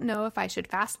I don't know if I should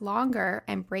fast longer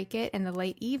and break it in the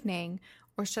late evening,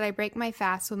 or should I break my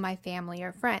fast with my family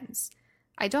or friends?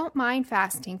 I don't mind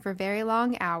fasting for very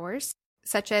long hours,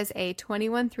 such as a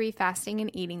 21-3 fasting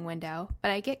and eating window,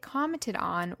 but I get commented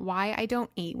on why I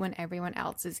don't eat when everyone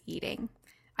else is eating.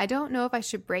 I don't know if I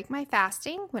should break my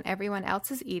fasting when everyone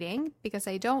else is eating because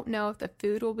I don't know if the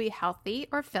food will be healthy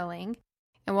or filling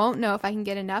and won't know if I can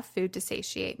get enough food to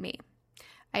satiate me.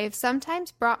 I have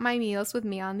sometimes brought my meals with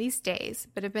me on these days,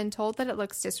 but have been told that it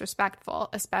looks disrespectful,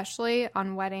 especially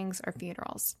on weddings or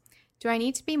funerals. Do I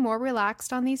need to be more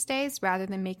relaxed on these days rather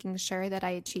than making sure that I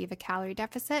achieve a calorie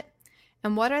deficit?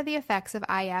 And what are the effects of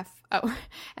IF? Oh,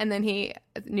 and then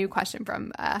new question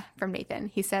from Nathan.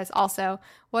 He says also,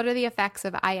 what are the effects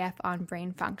of IF on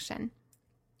brain function?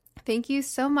 Thank you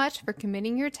so much for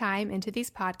committing your time into these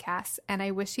podcasts, and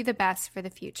I wish you the best for the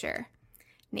future.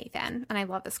 Nathan, and I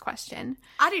love this question.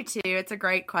 I do too. It's a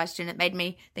great question. It made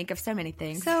me think of so many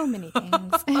things. So many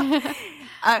things.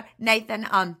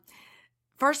 Nathan,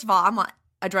 first of all, I'm going to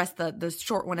address the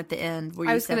short one at the end. Where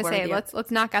I was going to say,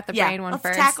 let's knock out the brain one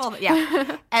first. Tackle,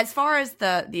 As far as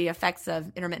the effects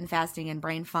of intermittent fasting and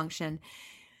brain function,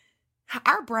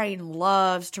 our brain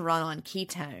loves to run on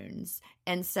ketones.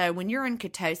 And so when you're in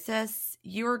ketosis,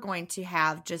 you're going to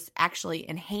have just actually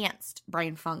enhanced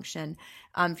brain function.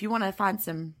 If you want to find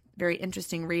some very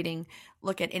interesting reading,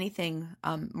 look at anything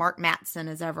Mark Mattson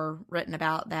has ever written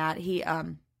about that. He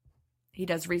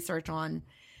does research on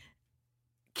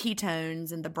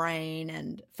ketones in the brain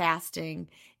and fasting,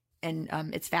 and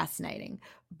it's fascinating.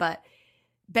 But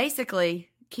basically,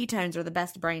 ketones are the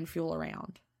best brain fuel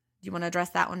around. Do you want to address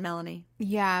that one, Melanie?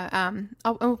 Yeah,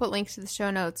 I'll put links to the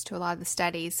show notes to a lot of the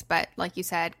studies, but like you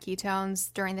said,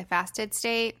 ketones during the fasted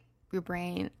state, your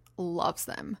brain loves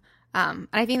them. And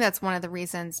I think that's one of the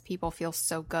reasons people feel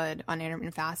so good on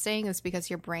intermittent fasting is because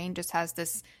your brain just has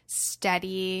this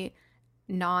steady,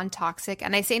 non-toxic,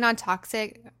 and I say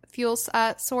non-toxic fuel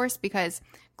source because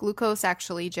glucose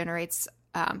actually generates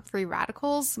free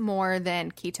radicals more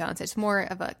than ketones. It's more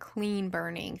of a clean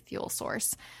burning fuel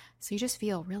source. So you just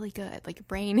feel really good, like your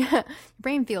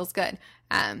brain feels good.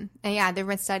 And yeah, there have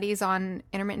been studies on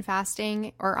intermittent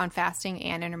fasting or on fasting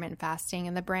and intermittent fasting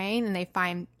in the brain, and they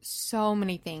find so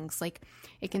many things. Like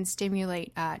it can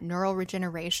stimulate neural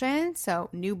regeneration, so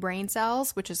new brain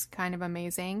cells, which is kind of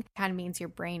amazing. Kind of means your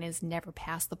brain is never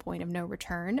past the point of no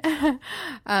return. It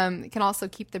can also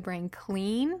keep the brain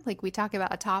clean. Like we talk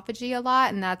about autophagy a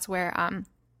lot, and that's where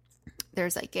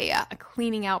there's like a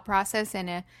cleaning out process and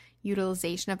a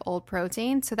utilization of old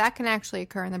protein. So that can actually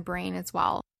occur in the brain as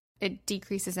well. It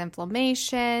decreases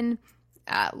inflammation,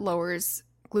 lowers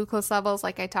glucose levels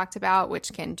like I talked about,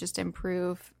 which can just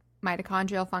improve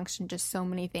mitochondrial function, just so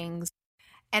many things.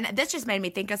 And this just made me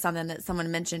think of something that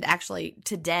someone mentioned actually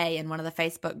today in one of the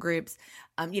Facebook groups.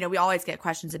 We always get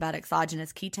questions about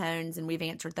exogenous ketones, and we've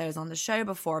answered those on the show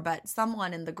before, but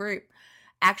someone in the group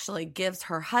actually gives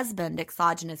her husband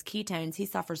exogenous ketones. He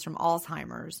suffers from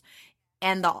Alzheimer's.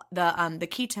 And the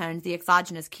ketones, the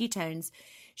exogenous ketones,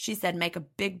 she said make a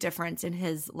big difference in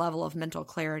his level of mental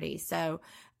clarity. So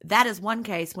that is one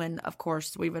case when, of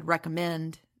course, we would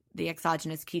recommend the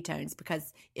exogenous ketones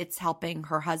because it's helping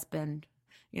her husband,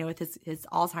 with his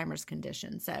Alzheimer's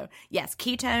condition. So yes,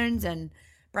 ketones and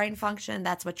brain function,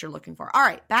 that's what you're looking for. All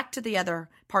right, back to the other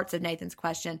parts of Nathan's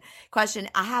question. Nathan,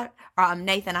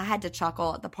 I had to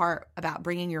chuckle at the part about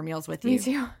bringing your meals with you. Me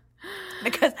too.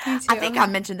 Because I think I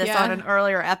mentioned this on an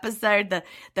earlier episode,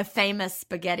 the famous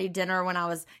spaghetti dinner when I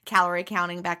was calorie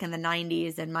counting back in the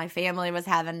 90s and my family was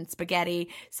having spaghetti.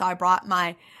 So I brought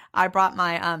my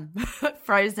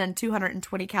frozen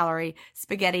 220 calorie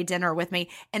spaghetti dinner with me,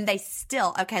 and they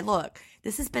still, okay, look,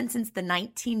 this has been since the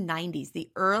 1990s,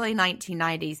 the early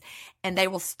 1990s, and they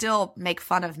will still make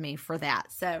fun of me for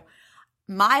that. So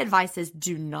my advice is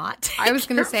do not. I was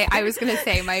gonna say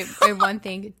my one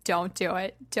thing: don't do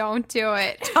it. Don't do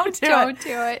it. Don't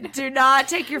do it. Do not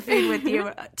take your food with you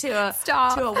to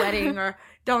a wedding, or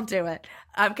don't do it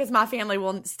because my family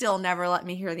will still never let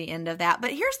me hear the end of that.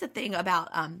 But here's the thing about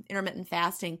intermittent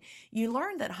fasting: you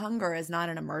learn that hunger is not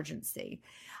an emergency.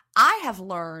 I have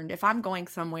learned if I'm going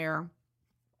somewhere,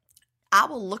 I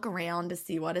will look around to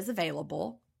see what is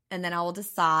available. And then I will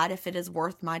decide if it is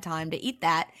worth my time to eat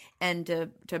that and to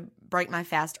break my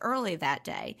fast early that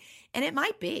day. And it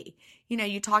might be.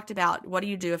 You talked about what do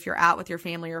you do if you're out with your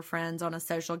family or friends on a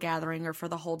social gathering or for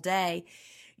the whole day.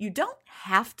 You don't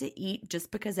have to eat just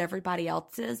because everybody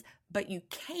else is, but you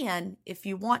can if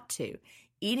you want to.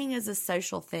 Eating is a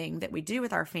social thing that we do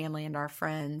with our family and our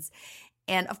friends.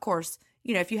 And of course,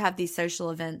 if you have these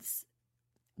social events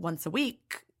once a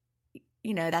week,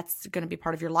 that's going to be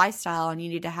part of your lifestyle, and you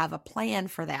need to have a plan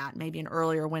for that, maybe an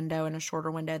earlier window and a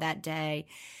shorter window that day.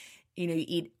 You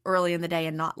eat early in the day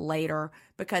and not later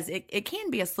because it can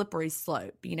be a slippery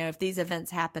slope. If these events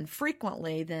happen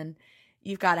frequently, then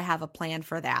you've got to have a plan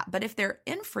for that. But if they're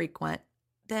infrequent,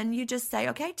 then you just say,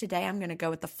 okay, today I'm going to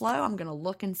go with the flow. I'm going to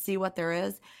look and see what there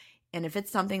is. And if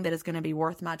it's something that is going to be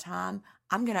worth my time,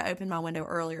 I'm going to open my window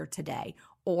earlier today.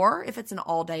 Or if it's an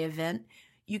all-day event,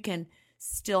 you can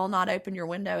still not open your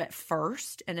window at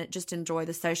first and just enjoy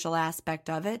the social aspect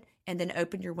of it and then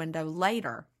open your window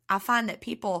later. I find that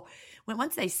people,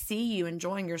 once they see you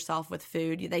enjoying yourself with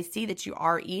food, they see that you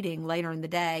are eating later in the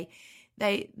day,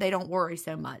 they don't worry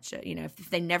so much.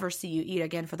 If they never see you eat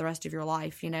again for the rest of your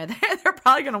life, they're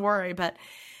probably going to worry, but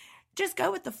just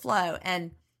go with the flow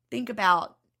and think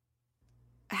about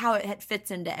how it fits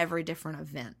into every different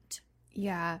event.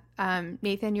 Yeah.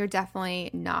 Nathan, you're definitely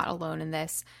not alone in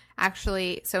this.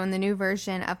 Actually, so in the new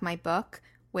version of my book,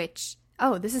 which,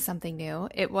 this is something new.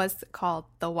 It was called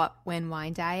The What When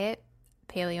Wine Diet,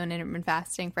 Paleo and Intermittent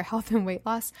Fasting for Health and Weight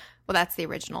Loss. Well, that's the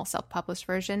original self-published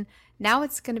version. Now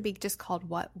it's going to be just called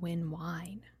What When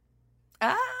Wine.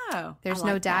 Oh, There's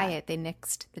no diet. They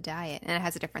nixed the diet, and it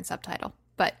has a different subtitle.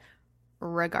 But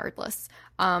regardless,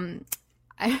 I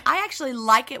actually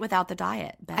like it without the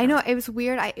diet better. I know it was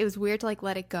weird. It was weird to like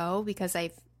let it go because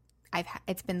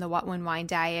it's been the What When Wine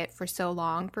diet for so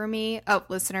long for me. Oh,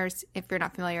 listeners, if you're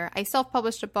not familiar, I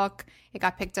self-published a book. It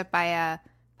got picked up by a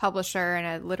publisher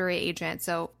and a literary agent.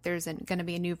 So there's going to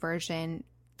be a new version.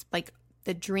 It's like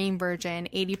the dream version,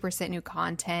 80% new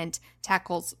content,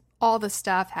 tackles all the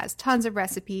stuff, has tons of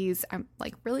recipes. I'm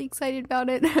like really excited about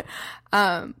it.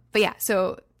 But yeah,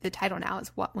 so the title now is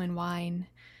What When Wine.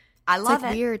 I love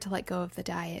it's it. Weird to let go of the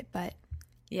diet, but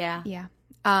yeah.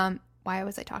 Why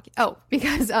was I talking? Oh,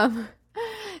 because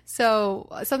so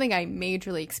something I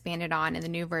majorly expanded on in the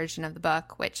new version of the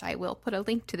book, which I will put a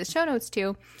link to the show notes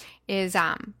to, is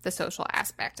the social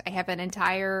aspect. I have an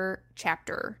entire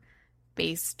chapter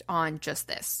based on just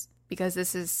this because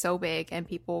this is so big and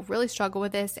people really struggle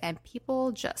with this and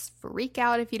people just freak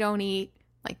out if you don't eat.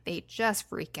 Like they just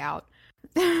freak out.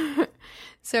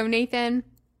 So Nathan,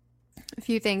 a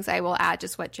few things I will add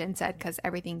just what Jen said because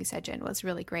everything you said, Jen, was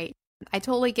really great. I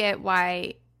totally get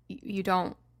why you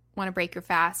don't want to break your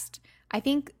fast. I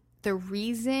think the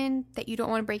reason that you don't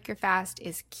want to break your fast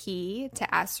is key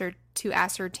to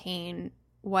ascertain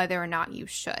whether or not you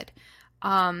should.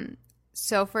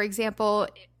 So, for example,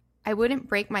 I wouldn't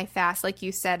break my fast like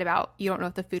you said about you don't know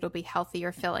if the food will be healthy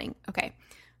or filling. Okay.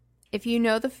 If you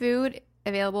know the food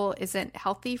available isn't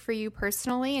healthy for you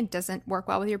personally and doesn't work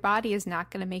well with your body, is not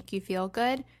going to make you feel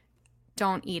good,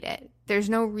 don't eat it. There's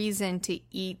no reason to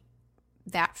eat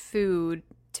that food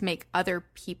to make other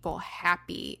people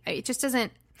happy. It just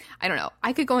doesn't, I don't know.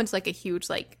 I could go into like a huge,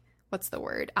 like, what's the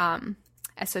word?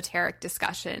 Esoteric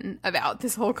discussion about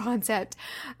this whole concept.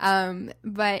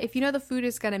 But if you know the food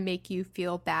is going to make you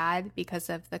feel bad because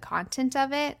of the content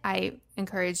of it, I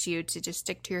encourage you to just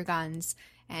stick to your guns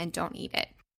and don't eat it.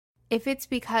 If it's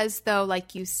because, though,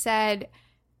 like you said,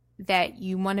 that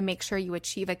you want to make sure you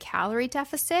achieve a calorie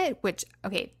deficit, which,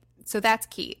 okay, so that's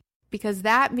key. Because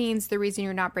that means the reason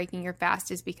you're not breaking your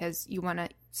fast is because you want to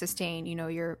sustain,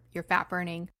 your fat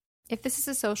burning. If this is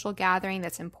a social gathering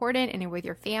that's important and you're with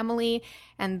your family,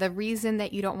 and the reason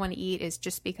that you don't want to eat is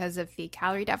just because of the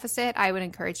calorie deficit, I would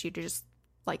encourage you to just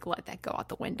like let that go out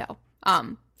the window.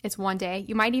 It's one day.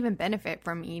 You might even benefit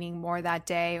from eating more that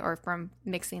day or from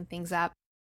mixing things up.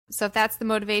 So if that's the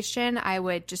motivation, I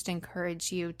would just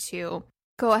encourage you to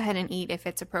go ahead and eat if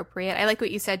it's appropriate. I like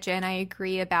what you said, Jen. I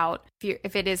agree about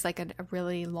if it is like a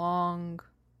really long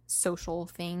social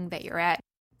thing that you're at,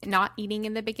 not eating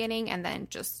in the beginning and then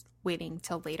just waiting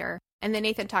till later. And then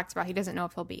Nathan talks about he doesn't know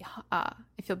if he'll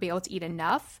be able to eat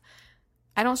enough.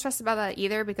 I don't stress about that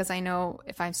either because I know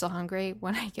if I'm still hungry,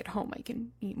 when I get home, I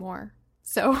can eat more.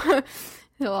 So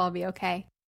it'll all be okay.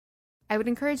 I would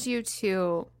encourage you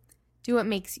to do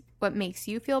what makes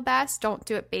you feel best. Don't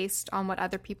do it based on what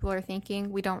other people are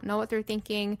thinking. We don't know what they're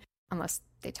thinking unless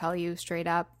they tell you straight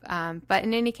up. But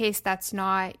in any case, that's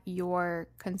not your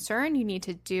concern. You need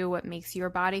to do what makes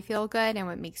your body feel good and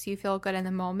what makes you feel good in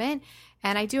the moment.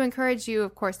 And I do encourage you,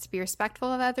 of course, to be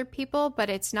respectful of other people, but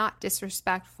it's not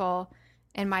disrespectful,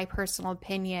 in my personal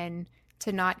opinion,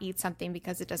 to not eat something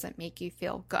because it doesn't make you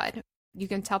feel good. You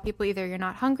can tell people either you're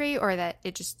not hungry or that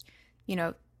it just,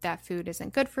 that food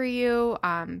isn't good for you.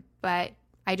 But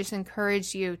I just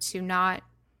encourage you to not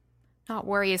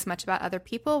worry as much about other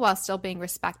people while still being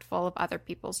respectful of other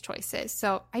people's choices.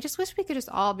 So I just wish we could just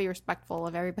all be respectful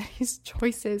of everybody's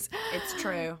choices. It's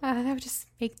true. That would just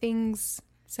make things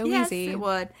so yes, easy. Yes, it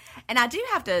would. And I do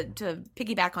have to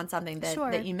piggyback on something that,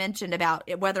 Sure. that you mentioned about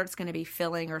whether it's going to be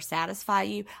filling or satisfy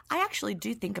you. I actually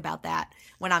do think about that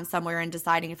when I'm somewhere and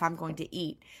deciding if I'm going to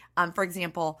eat. For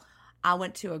example, I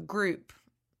went to a group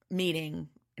meeting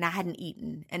and I hadn't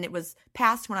eaten, and it was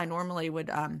past when I normally would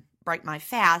break my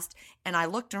fast, and I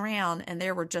looked around and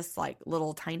there were just like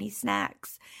little tiny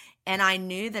snacks, and I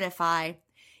knew that if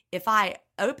I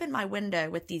open my window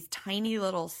with these tiny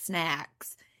little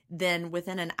snacks, then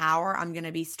within an hour I'm going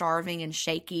to be starving and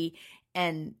shaky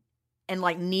and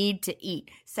like need to eat.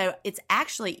 So it's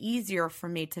actually easier for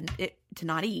me to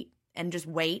not eat and just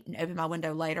wait and open my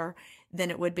window later than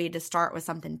it would be to start with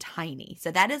something tiny.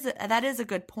 So that is a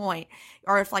good point.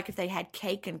 Or if they had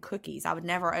cake and cookies, I would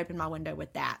never open my window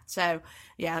with that. So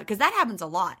yeah, because that happens a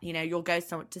lot. You'll go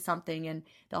to something and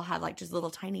they'll have like just little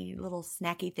tiny little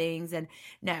snacky things. And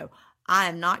no, I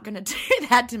am not going to do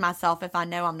that to myself if I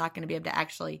know I'm not going to be able to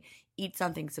actually eat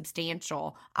something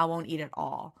substantial. I won't eat it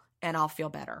all, and I'll feel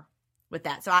better with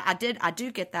that. So I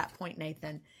do get that point,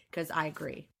 Nathan, because I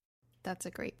agree. That's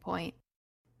a great point.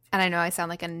 And I know I sound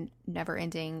like a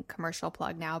never-ending commercial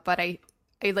plug now, but I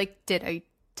did a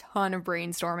ton of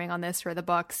brainstorming on this for the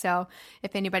book. So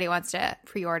if anybody wants to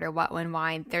pre-order What When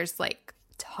Wine, there's like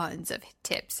tons of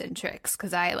tips and tricks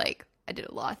because I did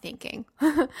a lot of thinking.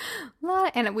 And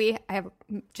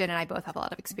Jen and I both have a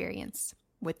lot of experience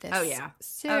with this. Oh yeah.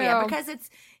 Because it's,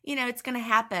 it's going to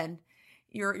happen.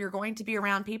 You're going to be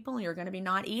around people and you're going to be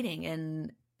not eating.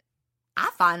 And I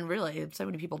find really so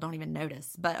many people don't even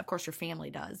notice, but of course your family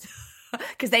does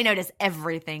because they notice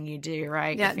everything you do,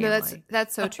 right? Yeah, no,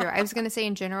 that's so true. I was going to say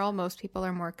in general, most people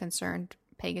are more concerned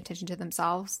paying attention to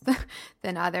themselves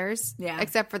than others. Yeah.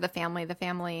 Except for the family. The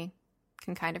family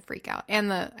can kind of freak out.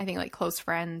 And I think like close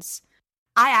friends.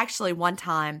 I actually one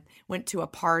time went to a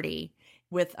party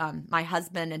with my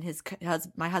husband and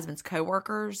my husband's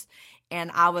coworkers,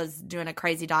 and I was doing a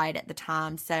crazy diet at the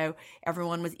time, so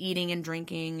everyone was eating and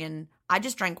drinking, and I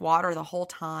just drank water the whole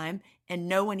time, and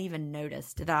no one even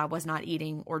noticed that I was not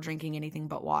eating or drinking anything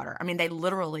but water. I mean, they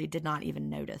literally did not even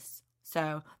notice.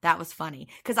 So that was funny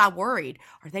because I worried,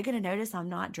 are they going to notice I'm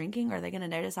not drinking? Are they going to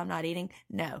notice I'm not eating?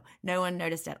 No one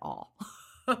noticed at all.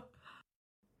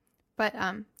 But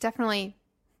definitely,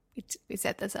 we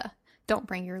said this, don't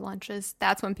bring your lunches.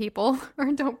 That's when people,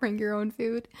 or don't bring your own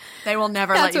food. They will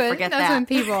never let you forget that.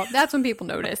 That's when people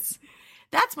notice.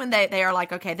 That's when they are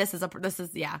like, okay, this is a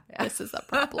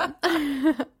problem.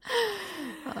 All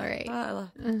right. All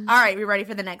right. We ready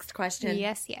for the next question?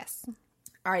 Yes.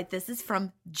 All right. This is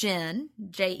from Jen,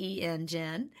 Jen,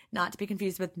 Jen, not to be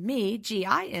confused with me,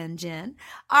 Gin, Jen.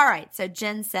 All right. So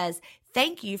Jen says,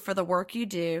 thank you for the work you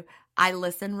do. I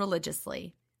listen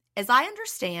religiously. As I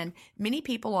understand, many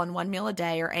people on one meal a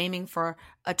day are aiming for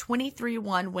a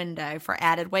 23-1 window for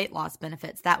added weight loss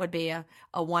benefits. That would be a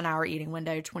 1 hour eating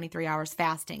window, 23 hours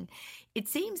fasting. It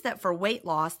seems that for weight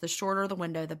loss, the shorter the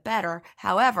window, the better.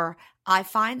 However, I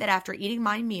find that after eating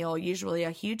my meal, usually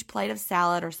a huge plate of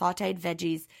salad or sauteed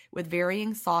veggies with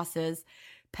varying sauces,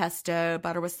 pesto,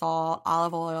 butter with salt,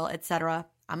 olive oil, etc.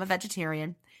 I'm a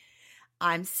vegetarian.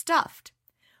 I'm stuffed.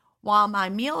 While my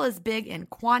meal is big in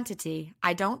quantity,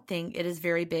 I don't think it is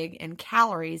very big in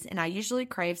calories, and I usually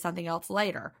crave something else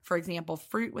later, for example,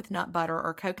 fruit with nut butter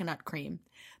or coconut cream,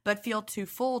 but feel too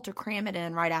full to cram it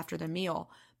in right after the meal,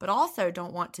 but also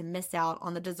don't want to miss out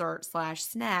on the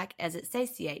dessert/snack as it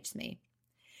satiates me.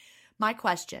 My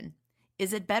question,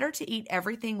 is it better to eat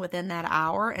everything within that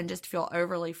hour and just feel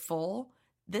overly full?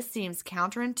 This seems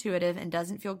counterintuitive and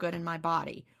doesn't feel good in my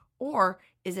body. Or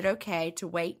is it okay to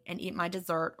wait and eat my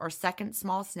dessert or second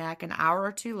small snack an hour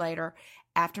or two later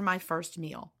after my first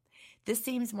meal? This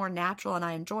seems more natural and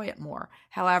I enjoy it more.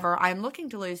 However, I am looking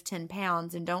to lose 10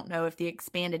 pounds and don't know if the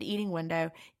expanded eating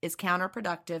window is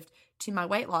counterproductive to my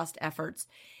weight loss efforts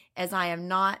as I am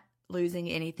not losing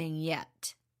anything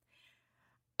yet.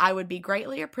 I would be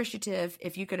greatly appreciative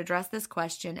if you could address this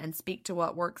question and speak to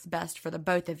what works best for the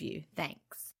both of you.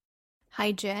 Thanks.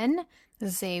 Hi, Jen.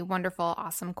 This is a wonderful,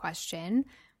 awesome question.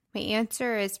 My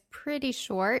answer is pretty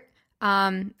short.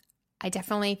 I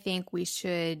definitely think we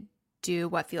should do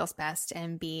what feels best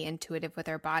and be intuitive with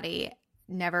our body.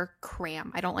 Never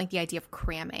cram. I don't like the idea of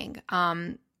cramming.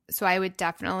 So I would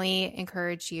definitely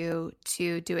encourage you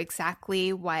to do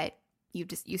exactly what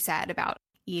you said about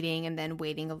eating and then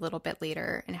waiting a little bit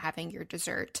later and having your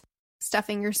dessert.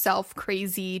 Stuffing yourself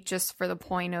crazy just for the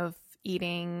point of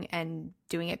eating and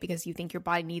doing it because you think your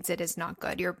body needs it is not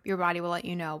good. Your body will let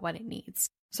you know what it needs.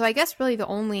 So I guess really the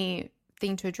only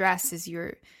thing to address is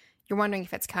you're wondering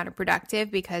if it's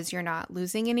counterproductive because you're not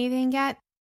losing anything yet.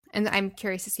 And I'm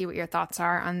curious to see what your thoughts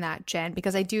are on that, Jen,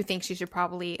 because I do think she should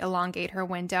probably elongate her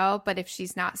window. But if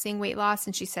she's not seeing weight loss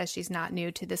and she says she's not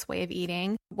new to this way of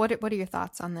eating, what are your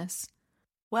thoughts on this?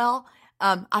 Well,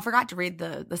 I forgot to read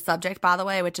the subject, by the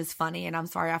way, which is funny, and I'm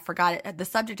sorry I forgot it. The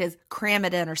subject is cram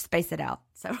it in or space it out.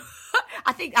 So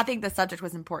I think the subject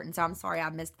was important, so I'm sorry I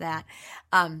missed that,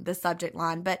 the subject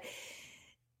line. But,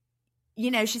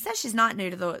 she says she's not new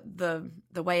to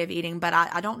the way of eating, but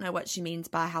I don't know what she means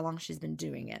by how long she's been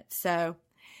doing it. So,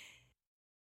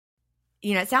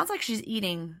 it sounds like she's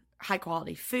eating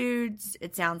high-quality foods.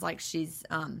 It sounds like she's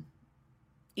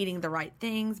eating the right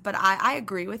things, but I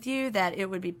agree with you that it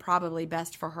would be probably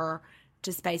best for her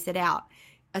to space it out,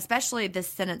 especially this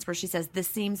sentence where she says, this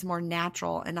seems more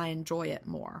natural and I enjoy it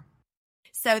more.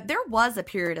 So there was a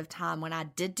period of time when I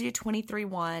did do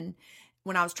 23-1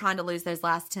 when I was trying to lose those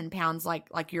last 10 pounds like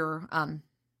you're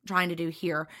trying to do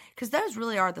here, because those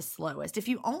really are the slowest. If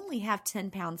you only have 10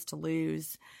 pounds to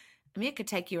lose, it could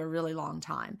take you a really long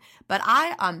time. But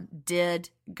I did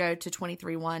go to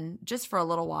 23-1 just for a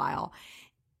little while.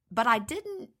 But I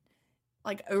didn't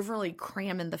overly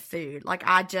cram in the food.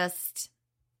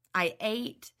 I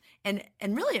ate, and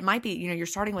really it might be, you're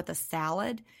starting with a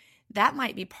salad. that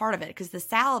might be part of it, because the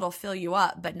salad will fill you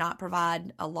up but not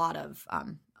provide a lot of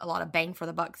bang for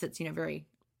the buck. It's,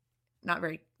 not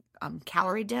very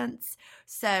calorie dense.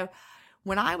 So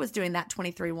when I was doing that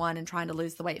 23-1 and trying to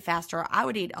lose the weight faster, I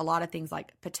would eat a lot of things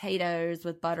like potatoes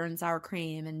with butter and sour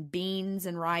cream, and beans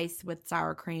and rice with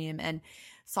sour cream, and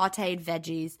sauteed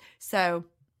veggies. So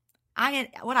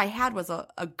what I had was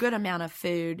a good amount of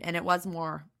food, and it was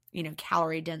more,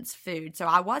 calorie dense food. So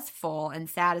I was full and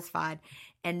satisfied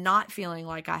and not feeling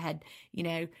like I had,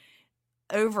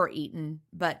 overeaten,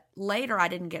 but later I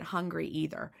didn't get hungry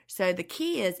either. So the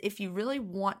key is, if you really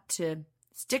want to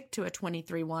stick to a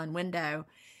 23-1 window,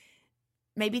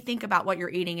 maybe think about what you're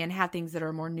eating and have things that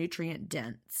are more nutrient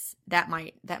dense. That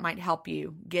might help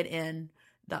you get in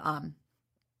the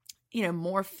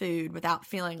more food without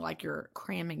feeling like you're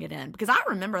cramming it in. Because I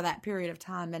remember that period of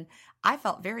time, and I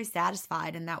felt very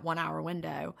satisfied in that 1 hour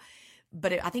window.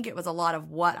 But I think it was a lot of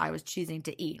what I was choosing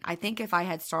to eat. I think if I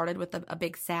had started with a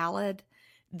big salad,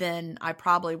 then I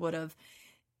probably would have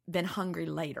been hungry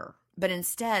later. But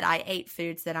instead, I ate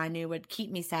foods that I knew would keep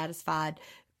me satisfied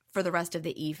for the rest of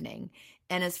the evening.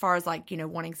 And as far as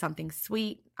wanting something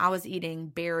sweet, I was eating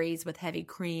berries with heavy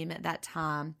cream at that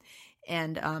time.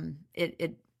 And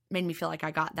it made me feel like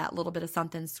I got that little bit of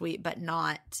something sweet, but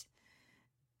not,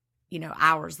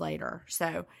 hours later.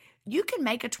 So you can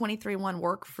make a 23-1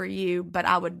 work for you, but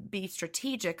I would be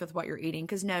strategic with what you're eating,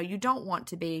 because no, you don't want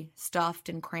to be stuffed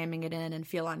and cramming it in and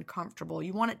feel uncomfortable.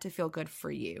 You want it to feel good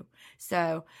for you.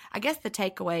 So I guess the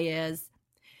takeaway is,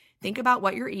 think about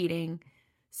what you're eating,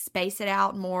 space it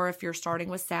out more if you're starting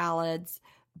with salads,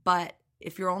 but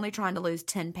if you're only trying to lose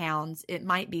 10 pounds, it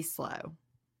might be slow.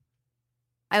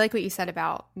 I like what you said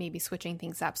about maybe switching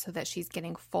things up so that she's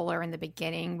getting fuller in the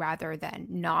beginning rather than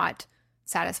not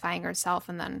satisfying herself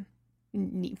and then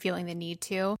feeling the need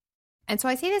to. And so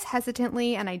I say this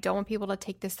hesitantly, and I don't want people to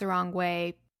take this the wrong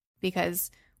way,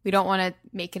 because we don't want to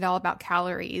make it all about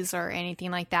calories or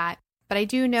anything like that. But I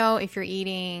do know if you're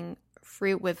eating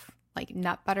fruit with like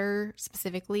nut butter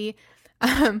specifically,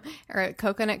 or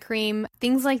coconut cream,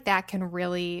 things like that can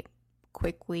really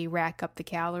quickly rack up the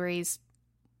calories,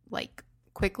 like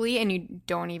quickly, and you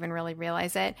don't even really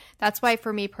realize it. That's why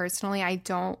for me personally, I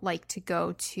don't like to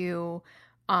go to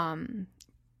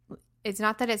it's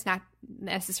not that it's not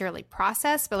necessarily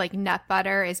processed, but like nut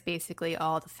butter is basically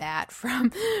all the fat from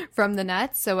the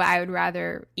nuts. So I would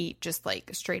rather eat just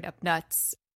like straight up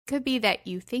nuts. Could be that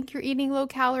you think you're eating low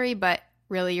calorie, but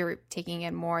really you're taking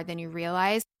in more than you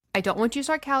realize. I don't want you to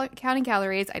start counting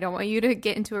calories. I don't want you to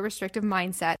get into a restrictive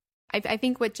mindset. I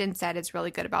think what Jen said is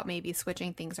really good about maybe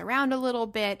switching things around a little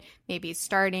bit, maybe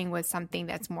starting with something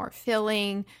that's more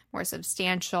filling, more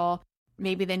substantial.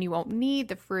 Maybe then you won't need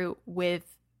the fruit with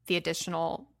the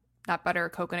additional nut butter or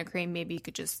coconut cream. Maybe you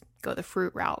could just go the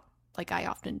fruit route like I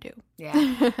often do.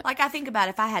 Yeah. Like I think about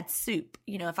if I had soup,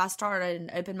 if I started and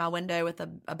opened my window with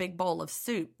a big bowl of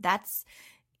soup, that's,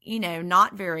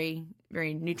 not very,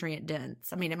 very nutrient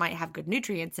dense. I mean, it might have good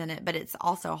nutrients in it, but it's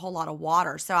also a whole lot of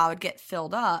water. So I would get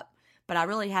filled up, but I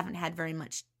really haven't had very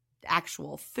much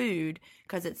actual food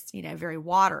because it's, very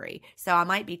watery. So I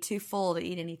might be too full to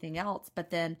eat anything else,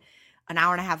 but then an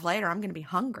hour and a half later, I'm going to be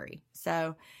hungry.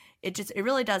 So it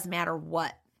really does matter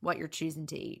what you're choosing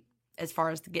to eat as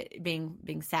far as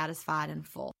being satisfied and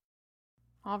full.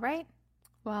 All right.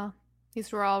 Well,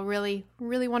 these were all really,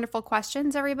 really wonderful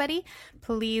questions, everybody.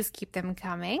 Please keep them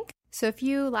coming. So a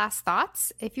few last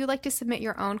thoughts. If you'd like to submit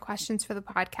your own questions for the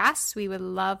podcast, we would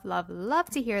love, love, love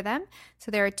to hear them.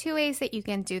 So there are two ways that you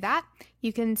can do that.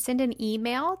 You can send an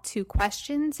email to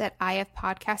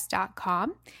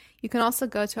questions@ifpodcast.com. You can also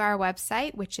go to our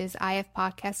website, which is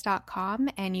ifpodcast.com,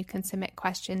 and you can submit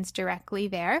questions directly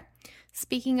there.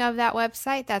 Speaking of that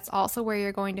website, that's also where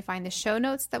you're going to find the show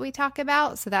notes that we talk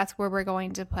about. So that's where we're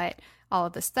going to put all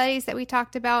of the studies that we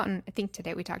talked about. And I think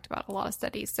today we talked about a lot of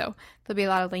studies, so there'll be a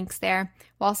lot of links there.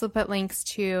 We'll also put links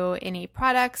to any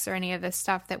products or any of the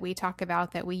stuff that we talk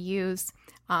about that we use,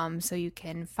 so you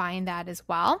can find that as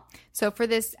well. So for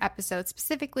this episode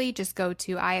specifically, just go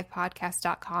to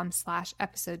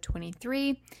ifpodcast.com/episode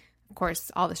 23. Of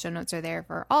course, all the show notes are there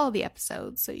for all of the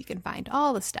episodes, so you can find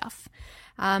all the stuff.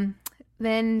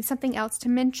 Then something else to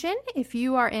mention, if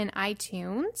you are in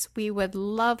iTunes, we would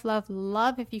love, love,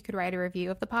 love if you could write a review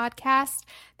of the podcast.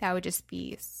 That would just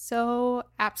be so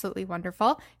absolutely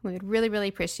wonderful. We would really, really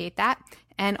appreciate that.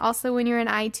 And also when you're in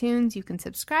iTunes, you can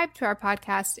subscribe to our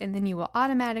podcast and then you will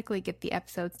automatically get the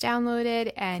episodes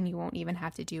downloaded and you won't even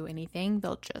have to do anything.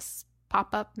 They'll just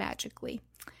pop up magically.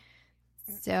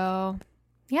 So,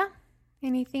 yeah.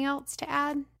 Anything else to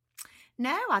add?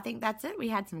 No, I think that's it. We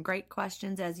had some great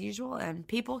questions as usual, and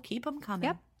people keep them coming.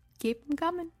 Yep, keep them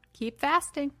coming. Keep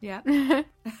fasting. Yep.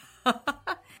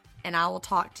 And I will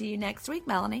talk to you next week,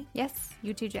 Melanie. Yes,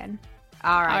 you too, Jen.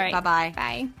 All right. Bye-bye.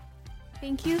 Bye.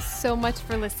 Thank you so much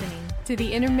for listening to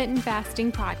the Intermittent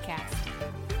Fasting Podcast.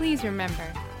 Please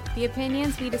remember, the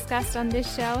opinions we discussed on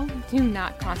this show do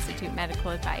not constitute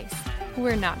medical advice.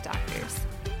 We're not doctors.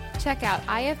 Check out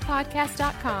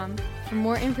ifpodcast.com for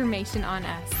more information on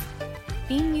us.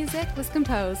 Theme music was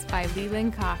composed by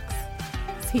Leland Cox.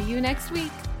 See you next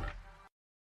week.